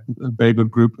people there, a very good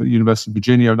group at the University of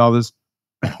Virginia and others,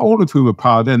 all of whom are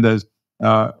powered in.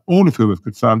 All of whom have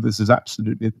confirmed this is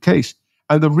absolutely the case.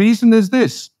 And the reason is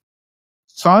this.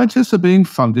 Scientists are being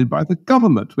funded by the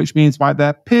government, which means by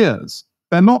their peers.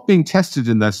 They're not being tested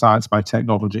in their science by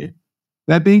technology.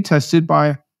 They're being tested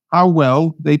by how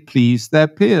well they please their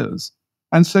peers.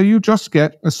 And so you just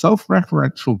get a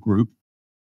self-referential group,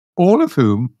 all of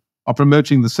whom are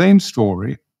promoting the same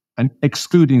story and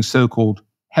excluding so-called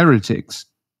heretics,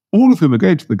 all of whom are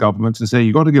going to the government and say,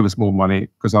 you've got to give us more money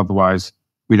because otherwise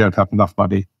we don't have enough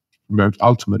money to promote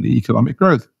ultimately economic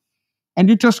growth. And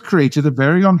you just created a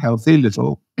very unhealthy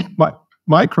little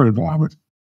microenvironment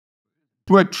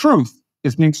where truth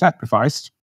is being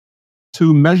sacrificed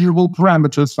to measurable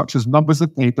parameters such as numbers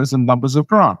of papers and numbers of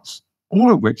grants, all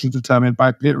of which are determined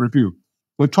by peer review.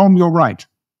 Well, Tom, you're right.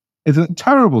 It's a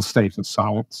terrible state of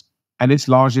science, and it's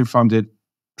largely funded,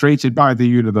 created by the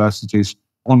universities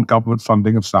on government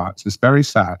funding of science. It's very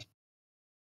sad.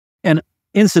 And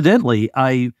incidentally,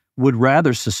 I would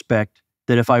rather suspect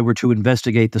that if I were to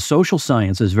investigate the social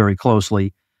sciences very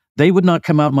closely, they would not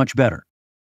come out much better.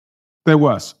 They're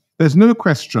worse. There's no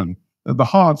question that the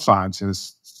hard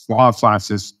sciences,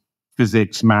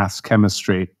 physics, maths,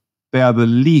 chemistry, they are the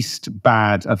least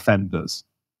bad offenders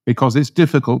because it's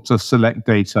difficult to select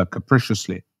data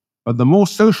capriciously. But the more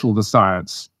social the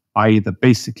science, i.e.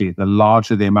 basically the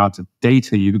larger the amount of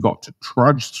data you've got to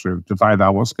trudge through to find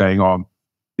out what's going on,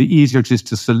 the easier it is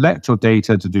to select your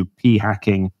data, to do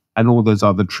p-hacking and all those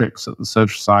other tricks that the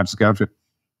social sciences go through.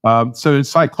 So in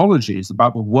psychology, it's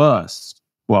about the worst.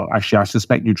 Well, actually, I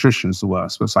suspect nutrition is the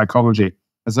worst, but psychology,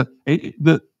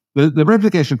 the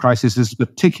replication crisis is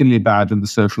particularly bad in the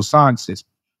social sciences.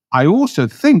 I also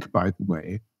think, by the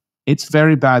way, it's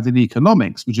very bad in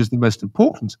economics, which is the most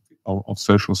important of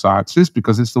social sciences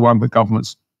because it's the one that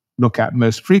governments look at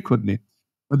most frequently.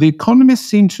 But the economists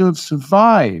seem to have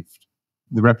survived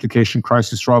the replication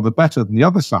crisis rather better than the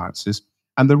other sciences.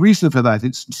 And the reason for that,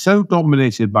 it's so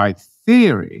dominated by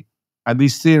theory, and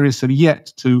these theories have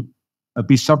yet to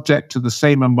be subject to the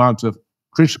same amount of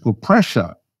critical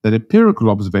pressure that empirical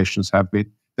observations have been,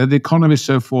 that the economists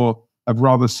so far have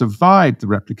rather survived the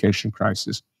replication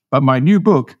crisis. But my new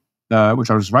book, which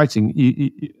I was writing,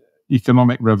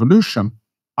 Economic Revolution,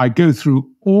 I go through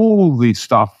all the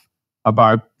stuff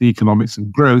about the economics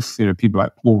of growth, people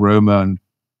like Paul Romer and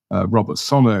Robert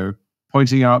Solow,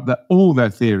 pointing out that all their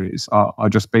theories are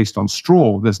just based on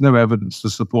straw. There's no evidence to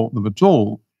support them at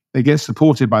all. They get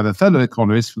supported by their fellow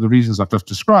economists for the reasons I've just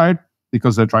described,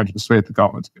 because they're trying to persuade the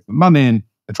government to give them money, and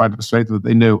they're trying to persuade them that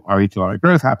they know how economic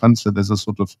growth happens, so there's a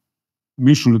sort of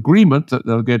mutual agreement that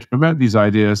they'll get to promote these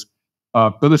ideas.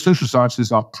 But the social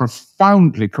sciences are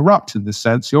profoundly corrupt in this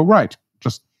sense. You're right.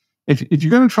 Just if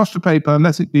you're going to trust a paper,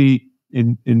 let it be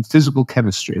in physical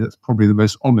chemistry. That's probably the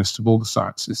most honest of all the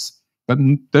sciences. But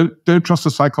don't trust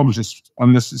a psychologist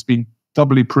unless it's been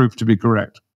doubly proved to be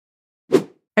correct.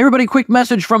 Hey everybody, quick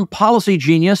message from Policy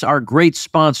Genius, our great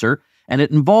sponsor, and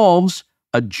it involves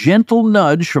a gentle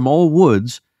nudge from old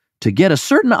Woods to get a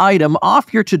certain item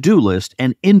off your to-do list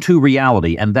and into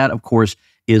reality. And that, of course,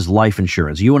 is life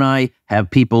insurance. You and I have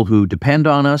people who depend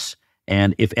on us,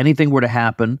 and if anything were to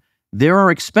happen, there are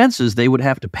expenses they would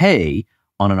have to pay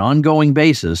on an ongoing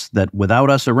basis that without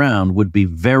us around would be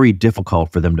very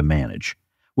difficult for them to manage.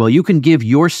 Well, you can give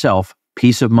yourself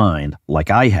peace of mind, like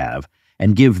I have,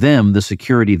 and give them the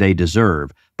security they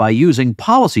deserve by using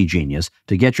Policy Genius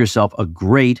to get yourself a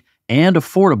great and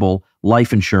affordable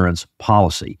life insurance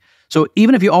policy. So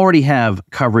even if you already have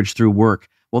coverage through work,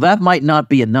 well, that might not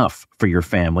be enough for your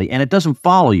family, and it doesn't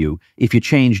follow you if you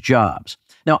change jobs.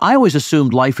 Now, I always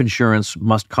assumed life insurance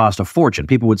must cost a fortune.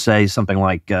 People would say something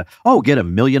like, get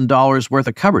 $1 million worth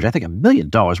of coverage. I think $1 million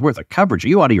worth of coverage. Are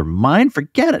you out of your mind?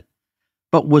 Forget it.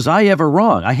 But was I ever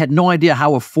wrong? I had no idea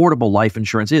how affordable life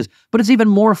insurance is, but it's even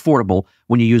more affordable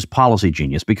when you use Policy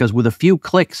Genius, because with a few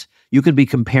clicks, you can be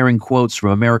comparing quotes from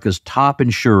America's top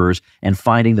insurers and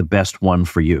finding the best one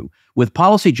for you. With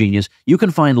Policy Genius, you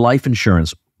can find life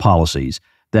insurance policies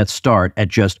that start at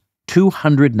just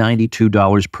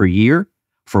 $292 per year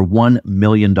for $1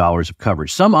 million of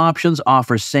coverage. Some options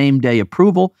offer same-day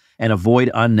approval and avoid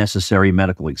unnecessary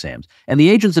medical exams. And the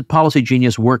agents at Policy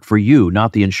Genius work for you,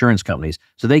 not the insurance companies,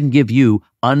 so they can give you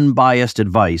unbiased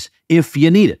advice if you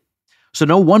need it. So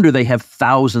no wonder they have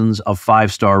thousands of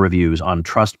 5-star reviews on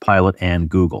Trustpilot and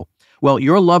Google. Well,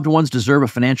 your loved ones deserve a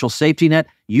financial safety net.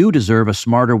 You deserve a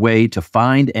smarter way to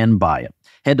find and buy it.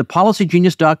 Head to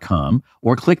policygenius.com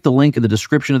or click the link in the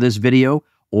description of this video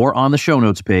or on the show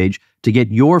notes page to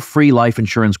get your free life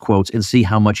insurance quotes and see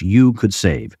how much you could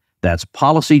save. That's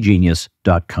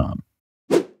policygenius.com.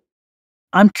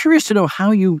 I'm curious to know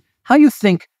how you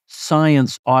think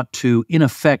science ought to, in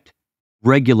effect,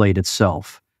 regulate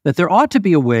itself. That there ought to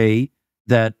be a way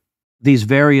that these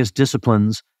various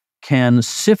disciplines can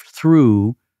sift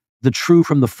through the true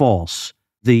from the false,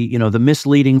 the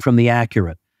misleading from the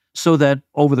accurate, so that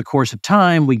over the course of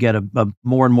time, we get a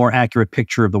more and more accurate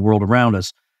picture of the world around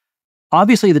us.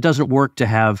 Obviously, that doesn't work to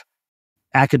have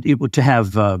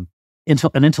an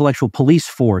intellectual police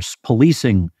force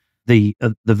policing the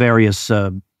various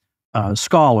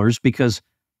scholars, because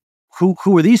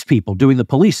who are these people doing the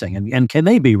policing, and can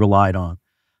they be relied on?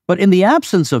 But in the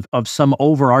absence of some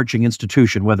overarching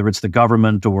institution, whether it's the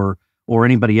government or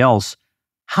anybody else,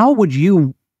 how would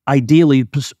you ideally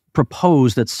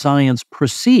propose that science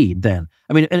proceed then?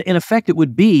 I mean, in effect, it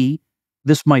would be,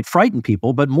 this might frighten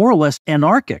people, but more or less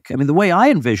anarchic. I mean, the way I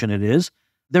envision it is,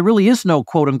 there really is no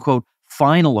quote unquote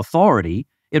final authority.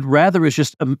 It rather is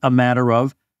just a matter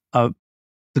of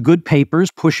the good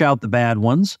papers push out the bad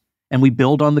ones, and we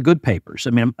build on the good papers.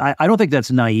 I mean, I don't think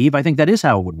that's naive. I think that is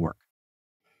how it would work.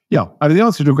 Yeah, I mean, the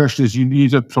answer to your question is you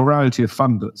need a plurality of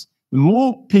funders. The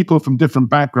more people from different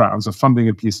backgrounds are funding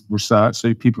a piece of research,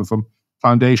 so people from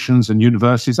foundations and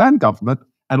universities and government,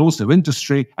 and also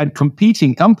industry and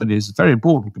competing companies, very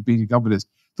important competing companies,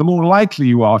 the more likely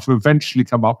you are to eventually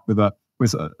come up with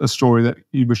a story that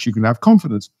you wish you can have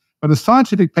confidence. But a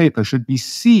scientific paper should be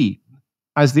seen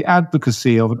as the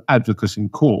advocacy of an advocate in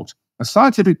court. A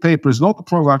scientific paper is not the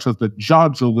product of the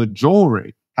judge or the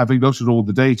jury having looked at all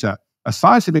the data. A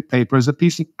scientific paper is a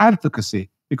piece of advocacy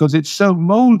because it's so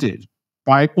molded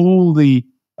by all the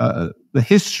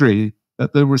history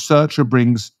that the researcher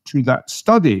brings to that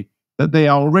study that they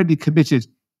are already committed.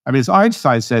 I mean, as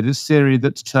Einstein said, it's theory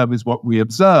that determines what we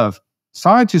observe.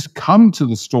 Scientists come to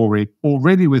the story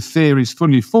already with theories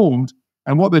fully formed,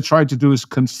 and what they're trying to do is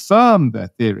confirm their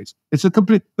theories. It's the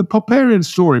Popperian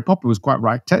story. Popper was quite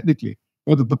right technically.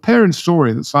 Well, the Popperian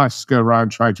story that scientists go around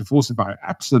trying to falsify,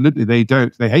 absolutely they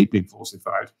don't. They hate being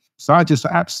falsified. Scientists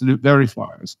are absolute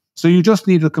verifiers. So you just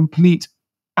need a complete,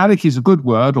 anarchy is a good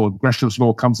word, or Gresham's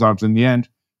law comes out in the end,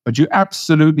 but you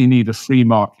absolutely need a free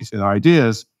market in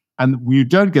ideas. And you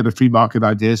don't get a free market in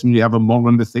ideas when you have a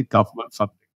monolithic government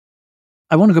funding.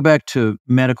 I want to go back to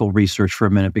medical research for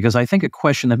a minute, because I think a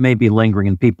question that may be lingering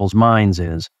in people's minds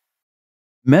is,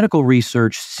 medical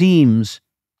research seems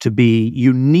to be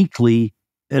uniquely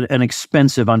an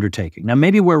expensive undertaking. Now,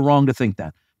 maybe we're wrong to think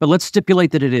that, but let's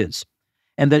stipulate that it is.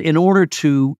 And that in order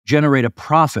to generate a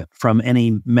profit from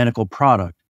any medical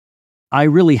product, I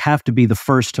really have to be the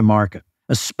first to market,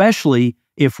 especially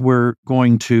if we're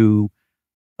going to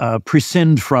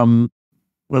prescind from,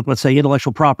 let's say,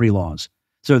 intellectual property laws.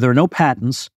 So there are no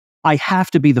patents. I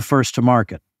have to be the first to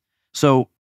market. So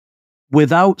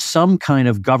without some kind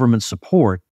of government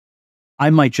support, I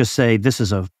might just say, this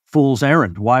is a fool's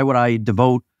errand. Why would I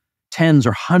devote tens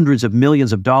or hundreds of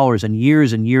millions of dollars and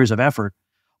years of effort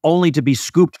only to be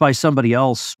scooped by somebody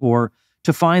else, or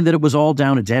to find that it was all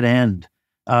down a dead end?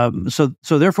 So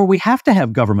therefore, we have to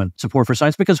have government support for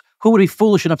science, because who would be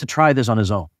foolish enough to try this on his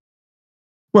own?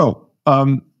 Well,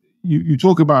 you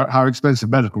talk about how expensive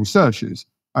medical research is.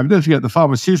 I mean, don't forget, the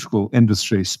pharmaceutical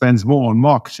industry spends more on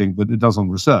marketing than it does on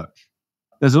research.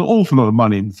 There's an awful lot of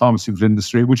money in the pharmaceutical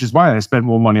industry, which is why they spend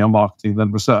more money on marketing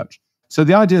than research. So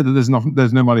the idea that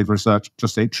there's no money for research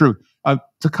just ain't true.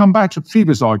 To come back to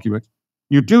Phoebe's argument,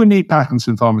 you do need patents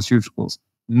in pharmaceuticals,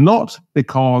 not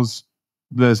because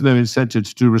there's no incentive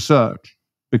to do research,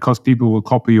 because people will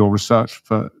copy your research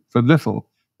for little,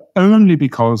 only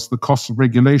because the costs of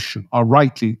regulation are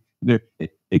rightly,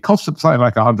 it costs something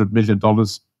like $100 million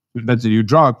to invent a new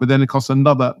drug, but then it costs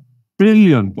another $1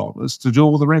 billion to do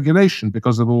all the regulation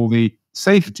because of all the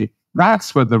safety.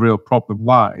 That's where the real problem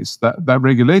lies, that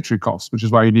regulatory cost, which is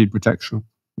why you need protection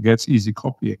against easy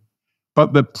copying.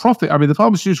 But the profit, I mean, the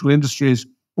pharmaceutical industry is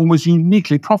almost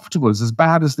uniquely profitable. It's as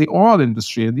bad as the oil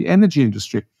industry and the energy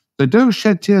industry. They don't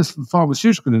shed tears for the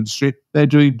pharmaceutical industry. They're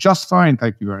doing just fine,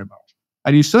 thank you very much.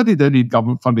 And you certainly don't need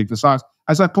government funding for science.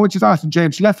 As I pointed out in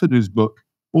James Leffenou's book,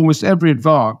 almost every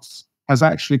advance has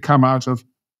actually come out of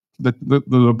the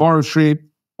laboratory,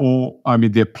 or, I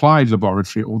mean, the applied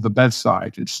laboratory or the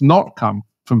bedside. It's not come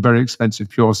from very expensive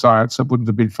pure science that wouldn't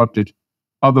have been funded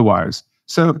otherwise.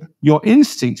 So your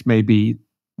instinct may be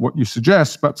what you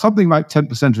suggest, but something like 10%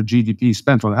 of GDP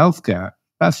spent on healthcare,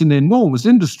 that's an enormous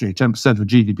industry, 10% of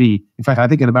GDP. In fact, I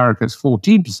think in America it's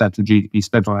 14% of GDP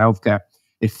spent on healthcare.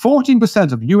 If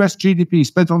 14% of US GDP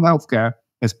spent on healthcare,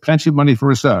 there's plenty of money for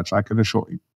research, I can assure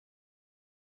you.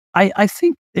 I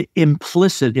think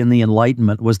implicit in the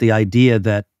Enlightenment was the idea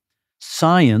that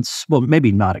science, well,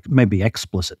 maybe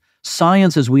explicit,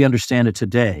 science as we understand it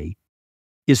today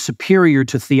is superior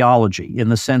to theology, in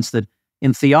the sense that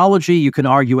in theology, you can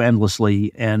argue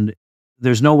endlessly and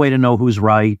there's no way to know who's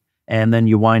right, and then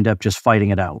you wind up just fighting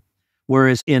it out.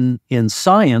 Whereas in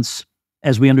science,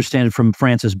 as we understand it from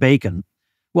Francis Bacon,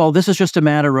 well, this is just a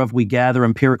matter of we gather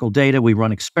empirical data, we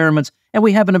run experiments, and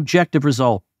we have an objective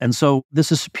result. And so this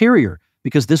is superior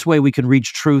because this way we can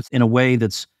reach truth in a way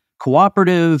that's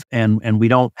cooperative and we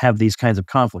don't have these kinds of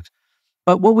conflicts.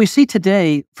 But what we see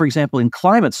today, for example, in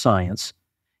climate science,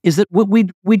 is that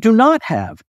we do not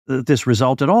have this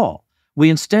result at all. We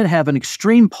instead have an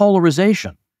extreme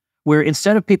polarization where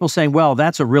instead of people saying, well,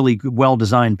 that's a really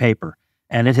well-designed paper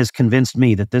and it has convinced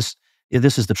me that this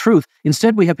is the truth,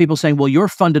 instead we have people saying, well, you're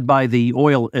funded by the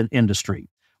oil industry,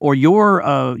 or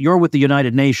you're with the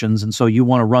United Nations and so you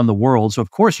want to run the world, so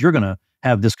of course you're going to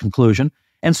have this conclusion.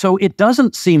 And so it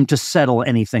doesn't seem to settle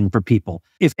anything for people.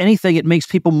 If anything, it makes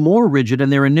people more rigid in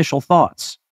their initial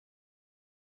thoughts.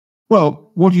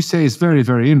 Well, what you say is very,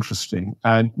 very interesting.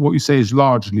 And what you say is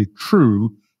largely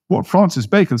true. What Francis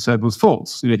Bacon said was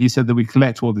false. He said that we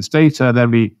collect all this data,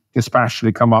 then we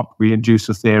dispassionately come up, we induce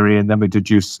a theory, and then we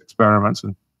deduce experiments.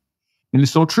 And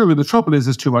it's not true. And the trouble is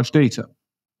there's too much data.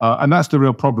 And that's the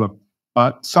real problem.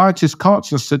 Scientists can't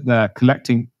just sit there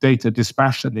collecting data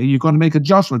dispassionately. You've got to make a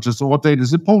judgment as to what data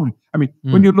is important. I mean,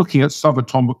 when you're looking at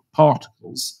subatomic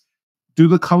particles, do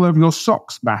the color of your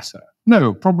socks matter?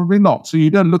 No, probably not. So you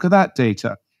don't look at that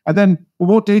data. And then, well,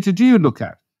 what data do you look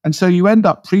at? And so you end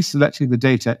up pre-selecting the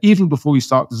data even before you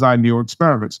start designing your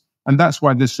experiments. And that's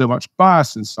why there's so much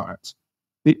bias in science.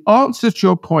 The answer to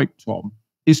your point, Tom,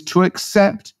 is to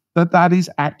accept that that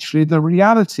is actually the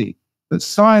reality, that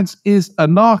science is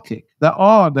anarchic. There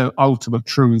are no ultimate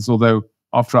truths, although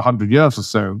after 100 years or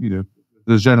so,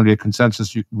 there's generally a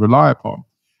consensus you can rely upon.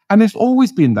 And it's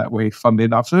always been that way, funnily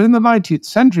enough. So in the 19th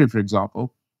century, for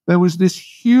example, there was this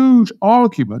huge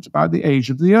argument about the age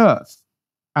of the Earth.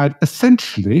 And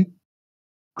essentially,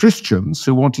 Christians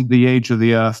who wanted the age of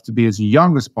the Earth to be as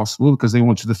young as possible because they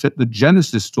wanted to fit the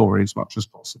Genesis story as much as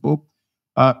possible,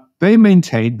 they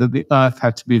maintained that the Earth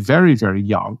had to be very, very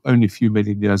young, only a few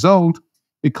million years old,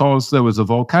 because there was a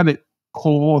volcanic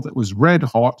core that was red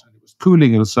hot and it was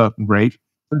cooling at a certain rate,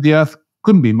 and the Earth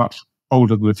couldn't be much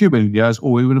older than a few million years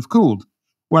or we would have cooled.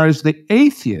 Whereas the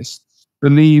atheists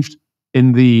believed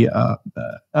in the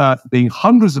Earth being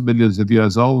hundreds of millions of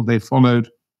years old. They followed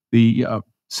the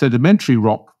sedimentary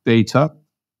rock data,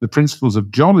 the principles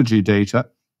of geology data,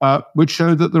 which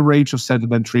showed that the range of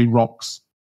sedimentary rocks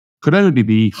could only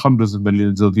be hundreds of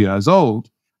millions of years old.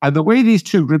 And the way these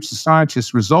two groups of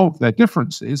scientists resolved their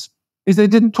differences is they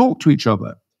didn't talk to each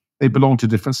other. They belonged to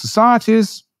different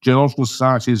societies, geological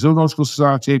society, zoological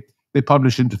society. They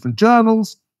published in different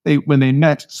journals. When they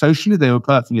met socially, they were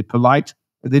perfectly polite,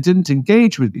 but they didn't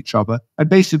engage with each other. And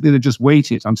basically, they just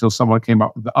waited until someone came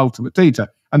up with the ultimate data.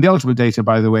 And the ultimate data,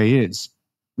 by the way, is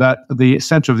that the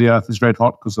center of the Earth is red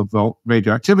hot because of the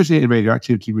radioactivity, and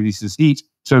radioactivity releases heat.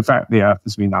 So, in fact, the Earth,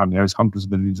 as we now know, is hundreds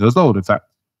of millions of years old. In fact,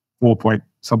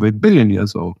 4-point-something billion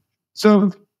years old.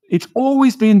 So it's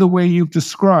always been the way you've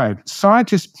described.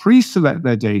 Scientists pre-select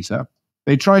their data.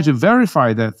 They try to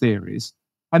verify their theories.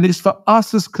 And it's for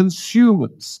us as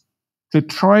consumers to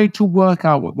try to work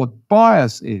out what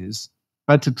bias is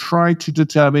and to try to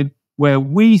determine where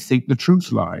we think the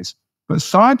truth lies. But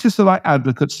scientists are like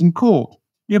advocates in court.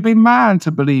 You'd be mad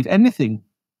to believe anything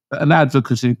that an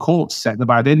advocate in court said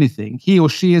about anything. He or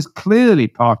she is clearly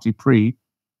party pre.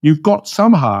 You've got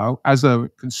somehow, as a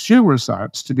consumer of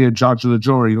science, to be a judge of the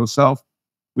jury yourself,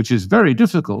 which is very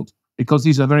difficult because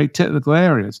these are very technical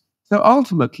areas. So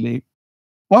ultimately,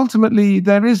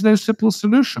 there is no simple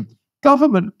solution.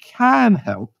 Government can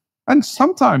help. And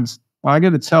sometimes, I'm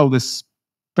going to tell this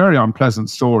very unpleasant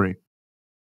story.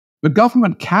 The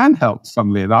government can help,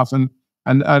 funnily enough. And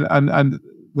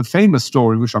the famous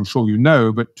story, which I'm sure you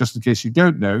know, but just in case you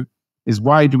don't know, is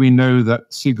why do we know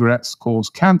that cigarettes cause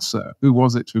cancer? Who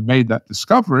was it who made that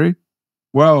discovery?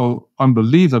 Well,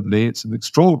 unbelievably, it's an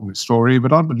extraordinary story,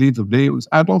 but unbelievably, it was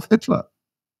Adolf Hitler.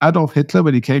 Adolf Hitler,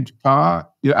 when he came to power,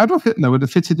 Adolf Hitler would have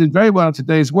fitted in very well in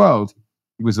today's world.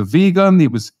 He was a vegan. He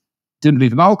didn't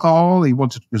believe in alcohol. He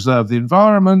wanted to preserve the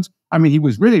environment. I mean, he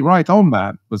was really right on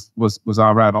that, was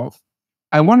our Adolf.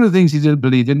 And one of the things he didn't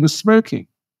believe in was smoking.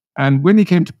 And when he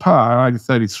came to power, in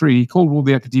 1933, he called all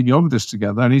the epidemiologists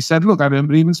together and he said, look, I don't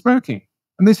believe in smoking.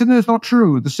 And they said, no, it's not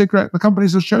true. The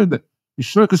companies have shown that you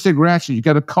smoke a cigarette and you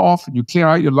get a cough and you clear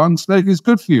out your lungs, smoking is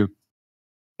good for you.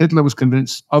 Hitler was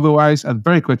convinced otherwise, and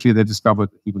very quickly they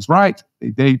discovered that he was right.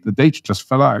 The data just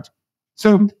fell out.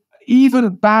 So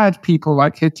even bad people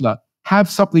like Hitler have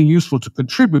something useful to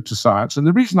contribute to science. And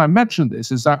the reason I mention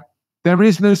this is that there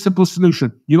is no simple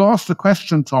solution. You asked a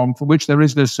question, Tom, for which there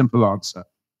is no simple answer.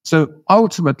 So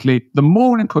ultimately, the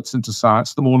more inputs into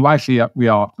science, the more likely we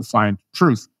are to find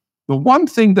truth. The one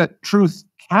thing that truth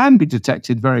can be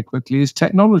detected very quickly is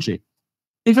technology.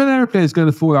 If an airplane is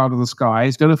going to fall out of the sky,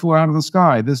 it's going to fall out of the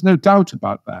sky. There's no doubt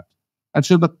about that. And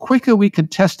so the quicker we can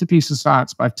test a piece of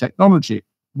science by technology,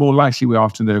 more likely we are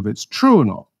to know if it's true or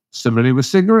not. Similarly with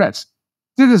cigarettes.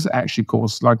 Cigarettes actually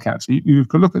cause lung cancer. You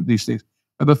can look at these things.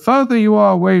 But the further you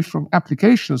are away from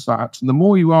application of science, and the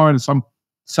more you are in some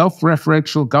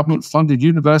self-referential, government-funded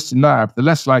university lab, the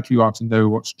less likely you are to know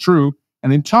what's true.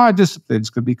 And entire disciplines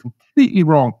can be completely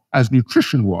wrong, as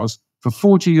nutrition was for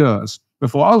 40 years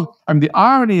before. The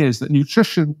irony is that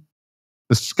nutrition,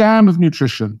 the scam of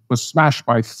nutrition, was smashed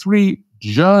by 3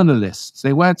 journalists.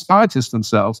 They weren't scientists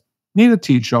themselves, Nina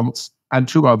Teicholz and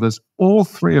 2 others, all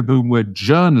 3 of whom were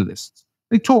journalists.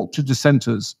 They talked to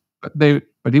dissenters,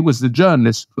 but it was the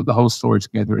journalists who put the whole story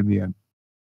together in the end.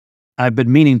 I've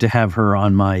been meaning to have her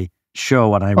on my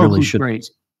show, and I really should. Great.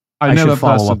 I should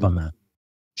follow up on that.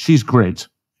 She's great.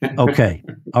 Okay.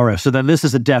 All right. So then this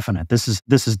is a definite. This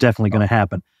is definitely going to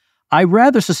happen. I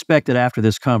rather suspect that after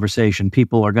this conversation,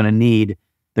 people are going to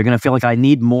they're going to feel like I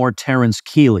need more Terence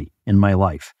Kealey in my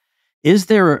life. Is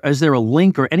there a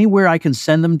link or anywhere I can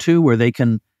send them to where they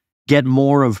can get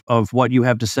more of what you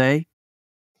have to say?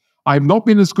 I've not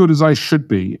been as good as I should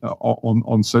be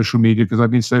on social media because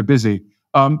I've been so busy.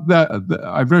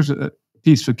 I wrote a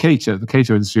piece for Cato, the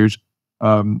Cato Institute,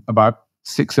 about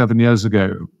 6-7 years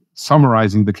ago,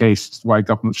 summarizing the case as to why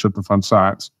government should fund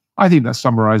science. I think that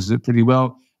summarizes it pretty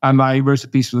well. And I wrote a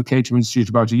piece for the Cato Institute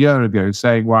about a year ago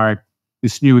saying why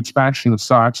this new expansion of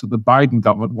science that the Biden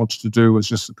government wants to do was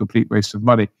just a complete waste of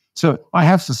money. So I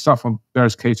have some stuff on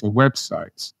various Cato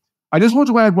websites. I just want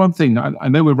to add one thing. I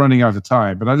know we're running out of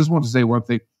time, but I just want to say one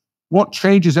thing. What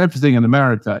changes everything in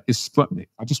America is Sputnik.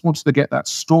 I just wanted to get that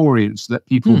story so that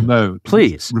people know.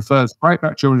 Please. It refers right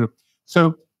back to...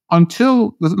 So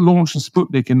until the launch of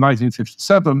Sputnik in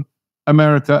 1957,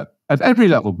 America at every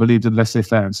level believed in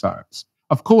laissez-faire in science.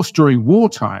 Of course, during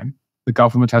wartime, the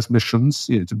government has missions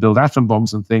to build atom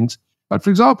bombs and things. But for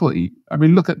example,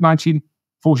 look at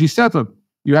 1947.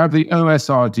 You have the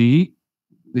OSRD,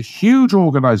 the huge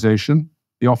organization,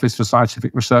 the Office for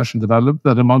Scientific Research and Development,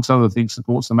 that amongst other things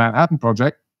supports the Manhattan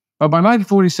Project. But by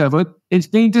 1947, it's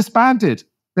being disbanded.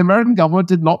 The American government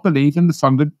did not believe in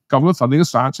the government funding of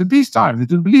science in peacetime. They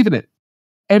didn't believe in it.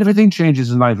 Everything changes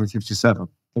in 1957.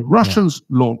 The Russians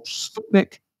launch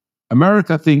Sputnik.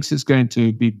 America thinks it's going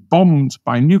to be bombed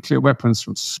by nuclear weapons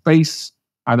from space.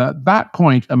 And at that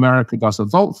point, America does a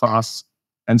volte-face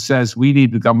and says, we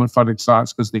need the government funding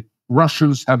science because the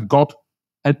Russians have got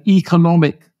an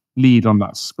economic lead on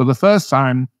us. For the first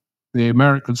time, the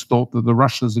Americans thought that the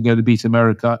Russians are going to beat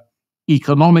America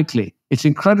economically. It's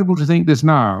incredible to think this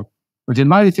now, but in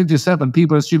 1957,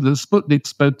 people assumed that Sputnik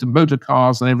spoke to motor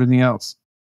cars and everything else.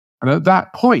 And at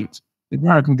that point, the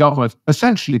American government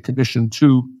essentially commissioned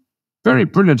 2 very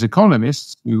brilliant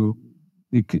economists who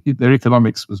their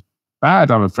economics was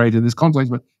bad, I'm afraid, in this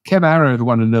context, but Ken Arrow, who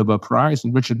won a Nobel Prize,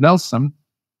 and Richard Nelson,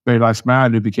 very nice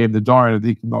man who became the doyen of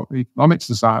the economics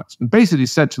of science, and basically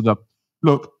said to them,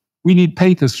 look, we need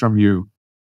papers from you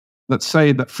that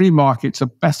say that free markets are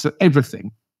best at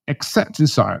everything except in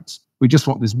science. We just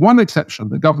want this one exception,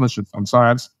 the government should fund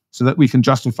science so that we can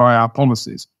justify our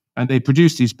policies. And they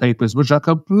produced these papers, which are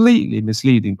completely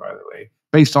misleading, by the way,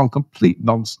 based on complete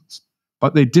nonsense.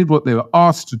 But they did what they were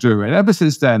asked to do. And ever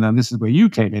since then, and this is where you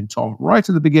came in, Tom, right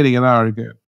at the beginning an hour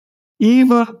ago,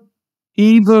 even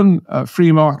free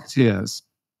marketeers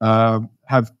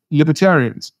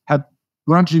libertarians have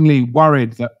grudgingly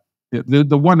worried that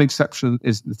the one exception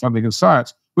is the funding of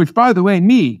science, which, by the way,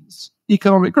 means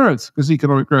economic growth, because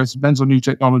economic growth depends on new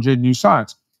technology and new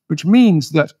science, which means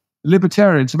that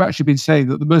libertarians have actually been saying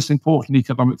that the most important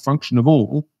economic function of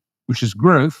all, which is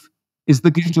growth, is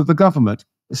the gift of the government.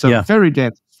 It's a very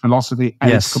dense philosophy,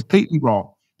 and it's completely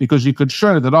wrong, because you could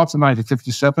show that after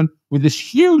 1957, with this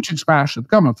huge expansion of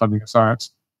government funding of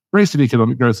science, rates of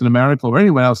economic growth in America or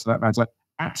anywhere else for that matter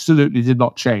absolutely did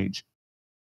not change.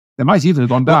 They might even have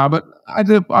gone down, but I'm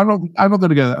not going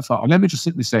to go that far. Let me just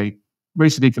simply say,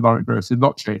 rates of economic growth did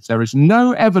not change. There is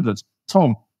no evidence,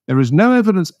 Tom, there is no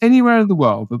evidence anywhere in the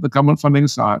world that the government funding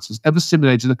of science has ever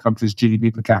stimulated a country's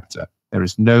GDP per capita. There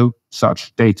is no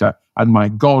such data. And my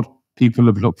God, people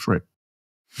have looked for it.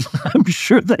 I'm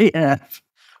sure they have.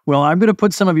 Well, I'm going to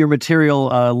put some of your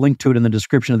material, link to it in the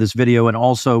description of this video, and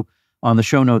also on the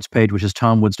show notes page, which is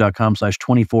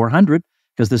tomwoods.com/2400,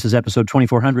 because this is episode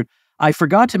 2400. I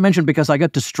forgot to mention, because I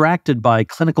got distracted by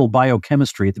clinical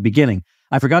biochemistry at the beginning,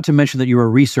 I forgot to mention that you're a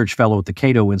research fellow at the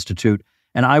Cato Institute.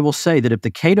 And I will say that if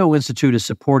the Cato Institute is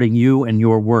supporting you and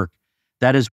your work,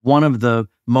 that is one of the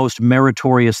most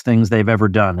meritorious things they've ever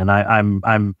done. And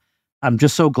I'm I'm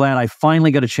just so glad I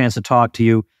finally got a chance to talk to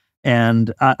you.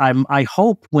 And I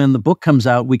hope when the book comes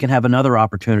out, we can have another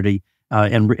opportunity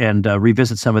and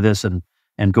revisit some of this and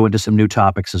go into some new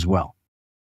topics as well.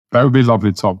 That would be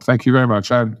lovely, Tom. Thank you very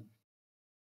much. And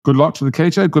good luck to the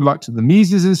Cato, good luck to the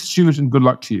Mises Institute, and good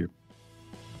luck to you.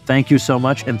 Thank you so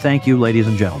much, and thank you, ladies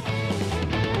and gentlemen.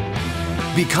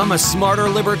 Become a smarter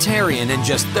libertarian in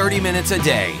just 30 minutes a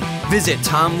day. Visit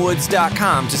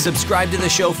tomwoods.com to subscribe to the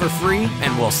show for free,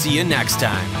 and we'll see you next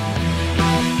time.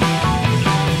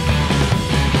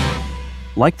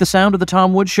 Like the sound of The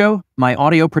Tom Woods Show? My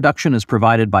audio production is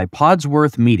provided by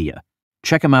Podsworth Media.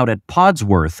 Check them out at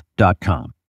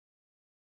podsworth.com.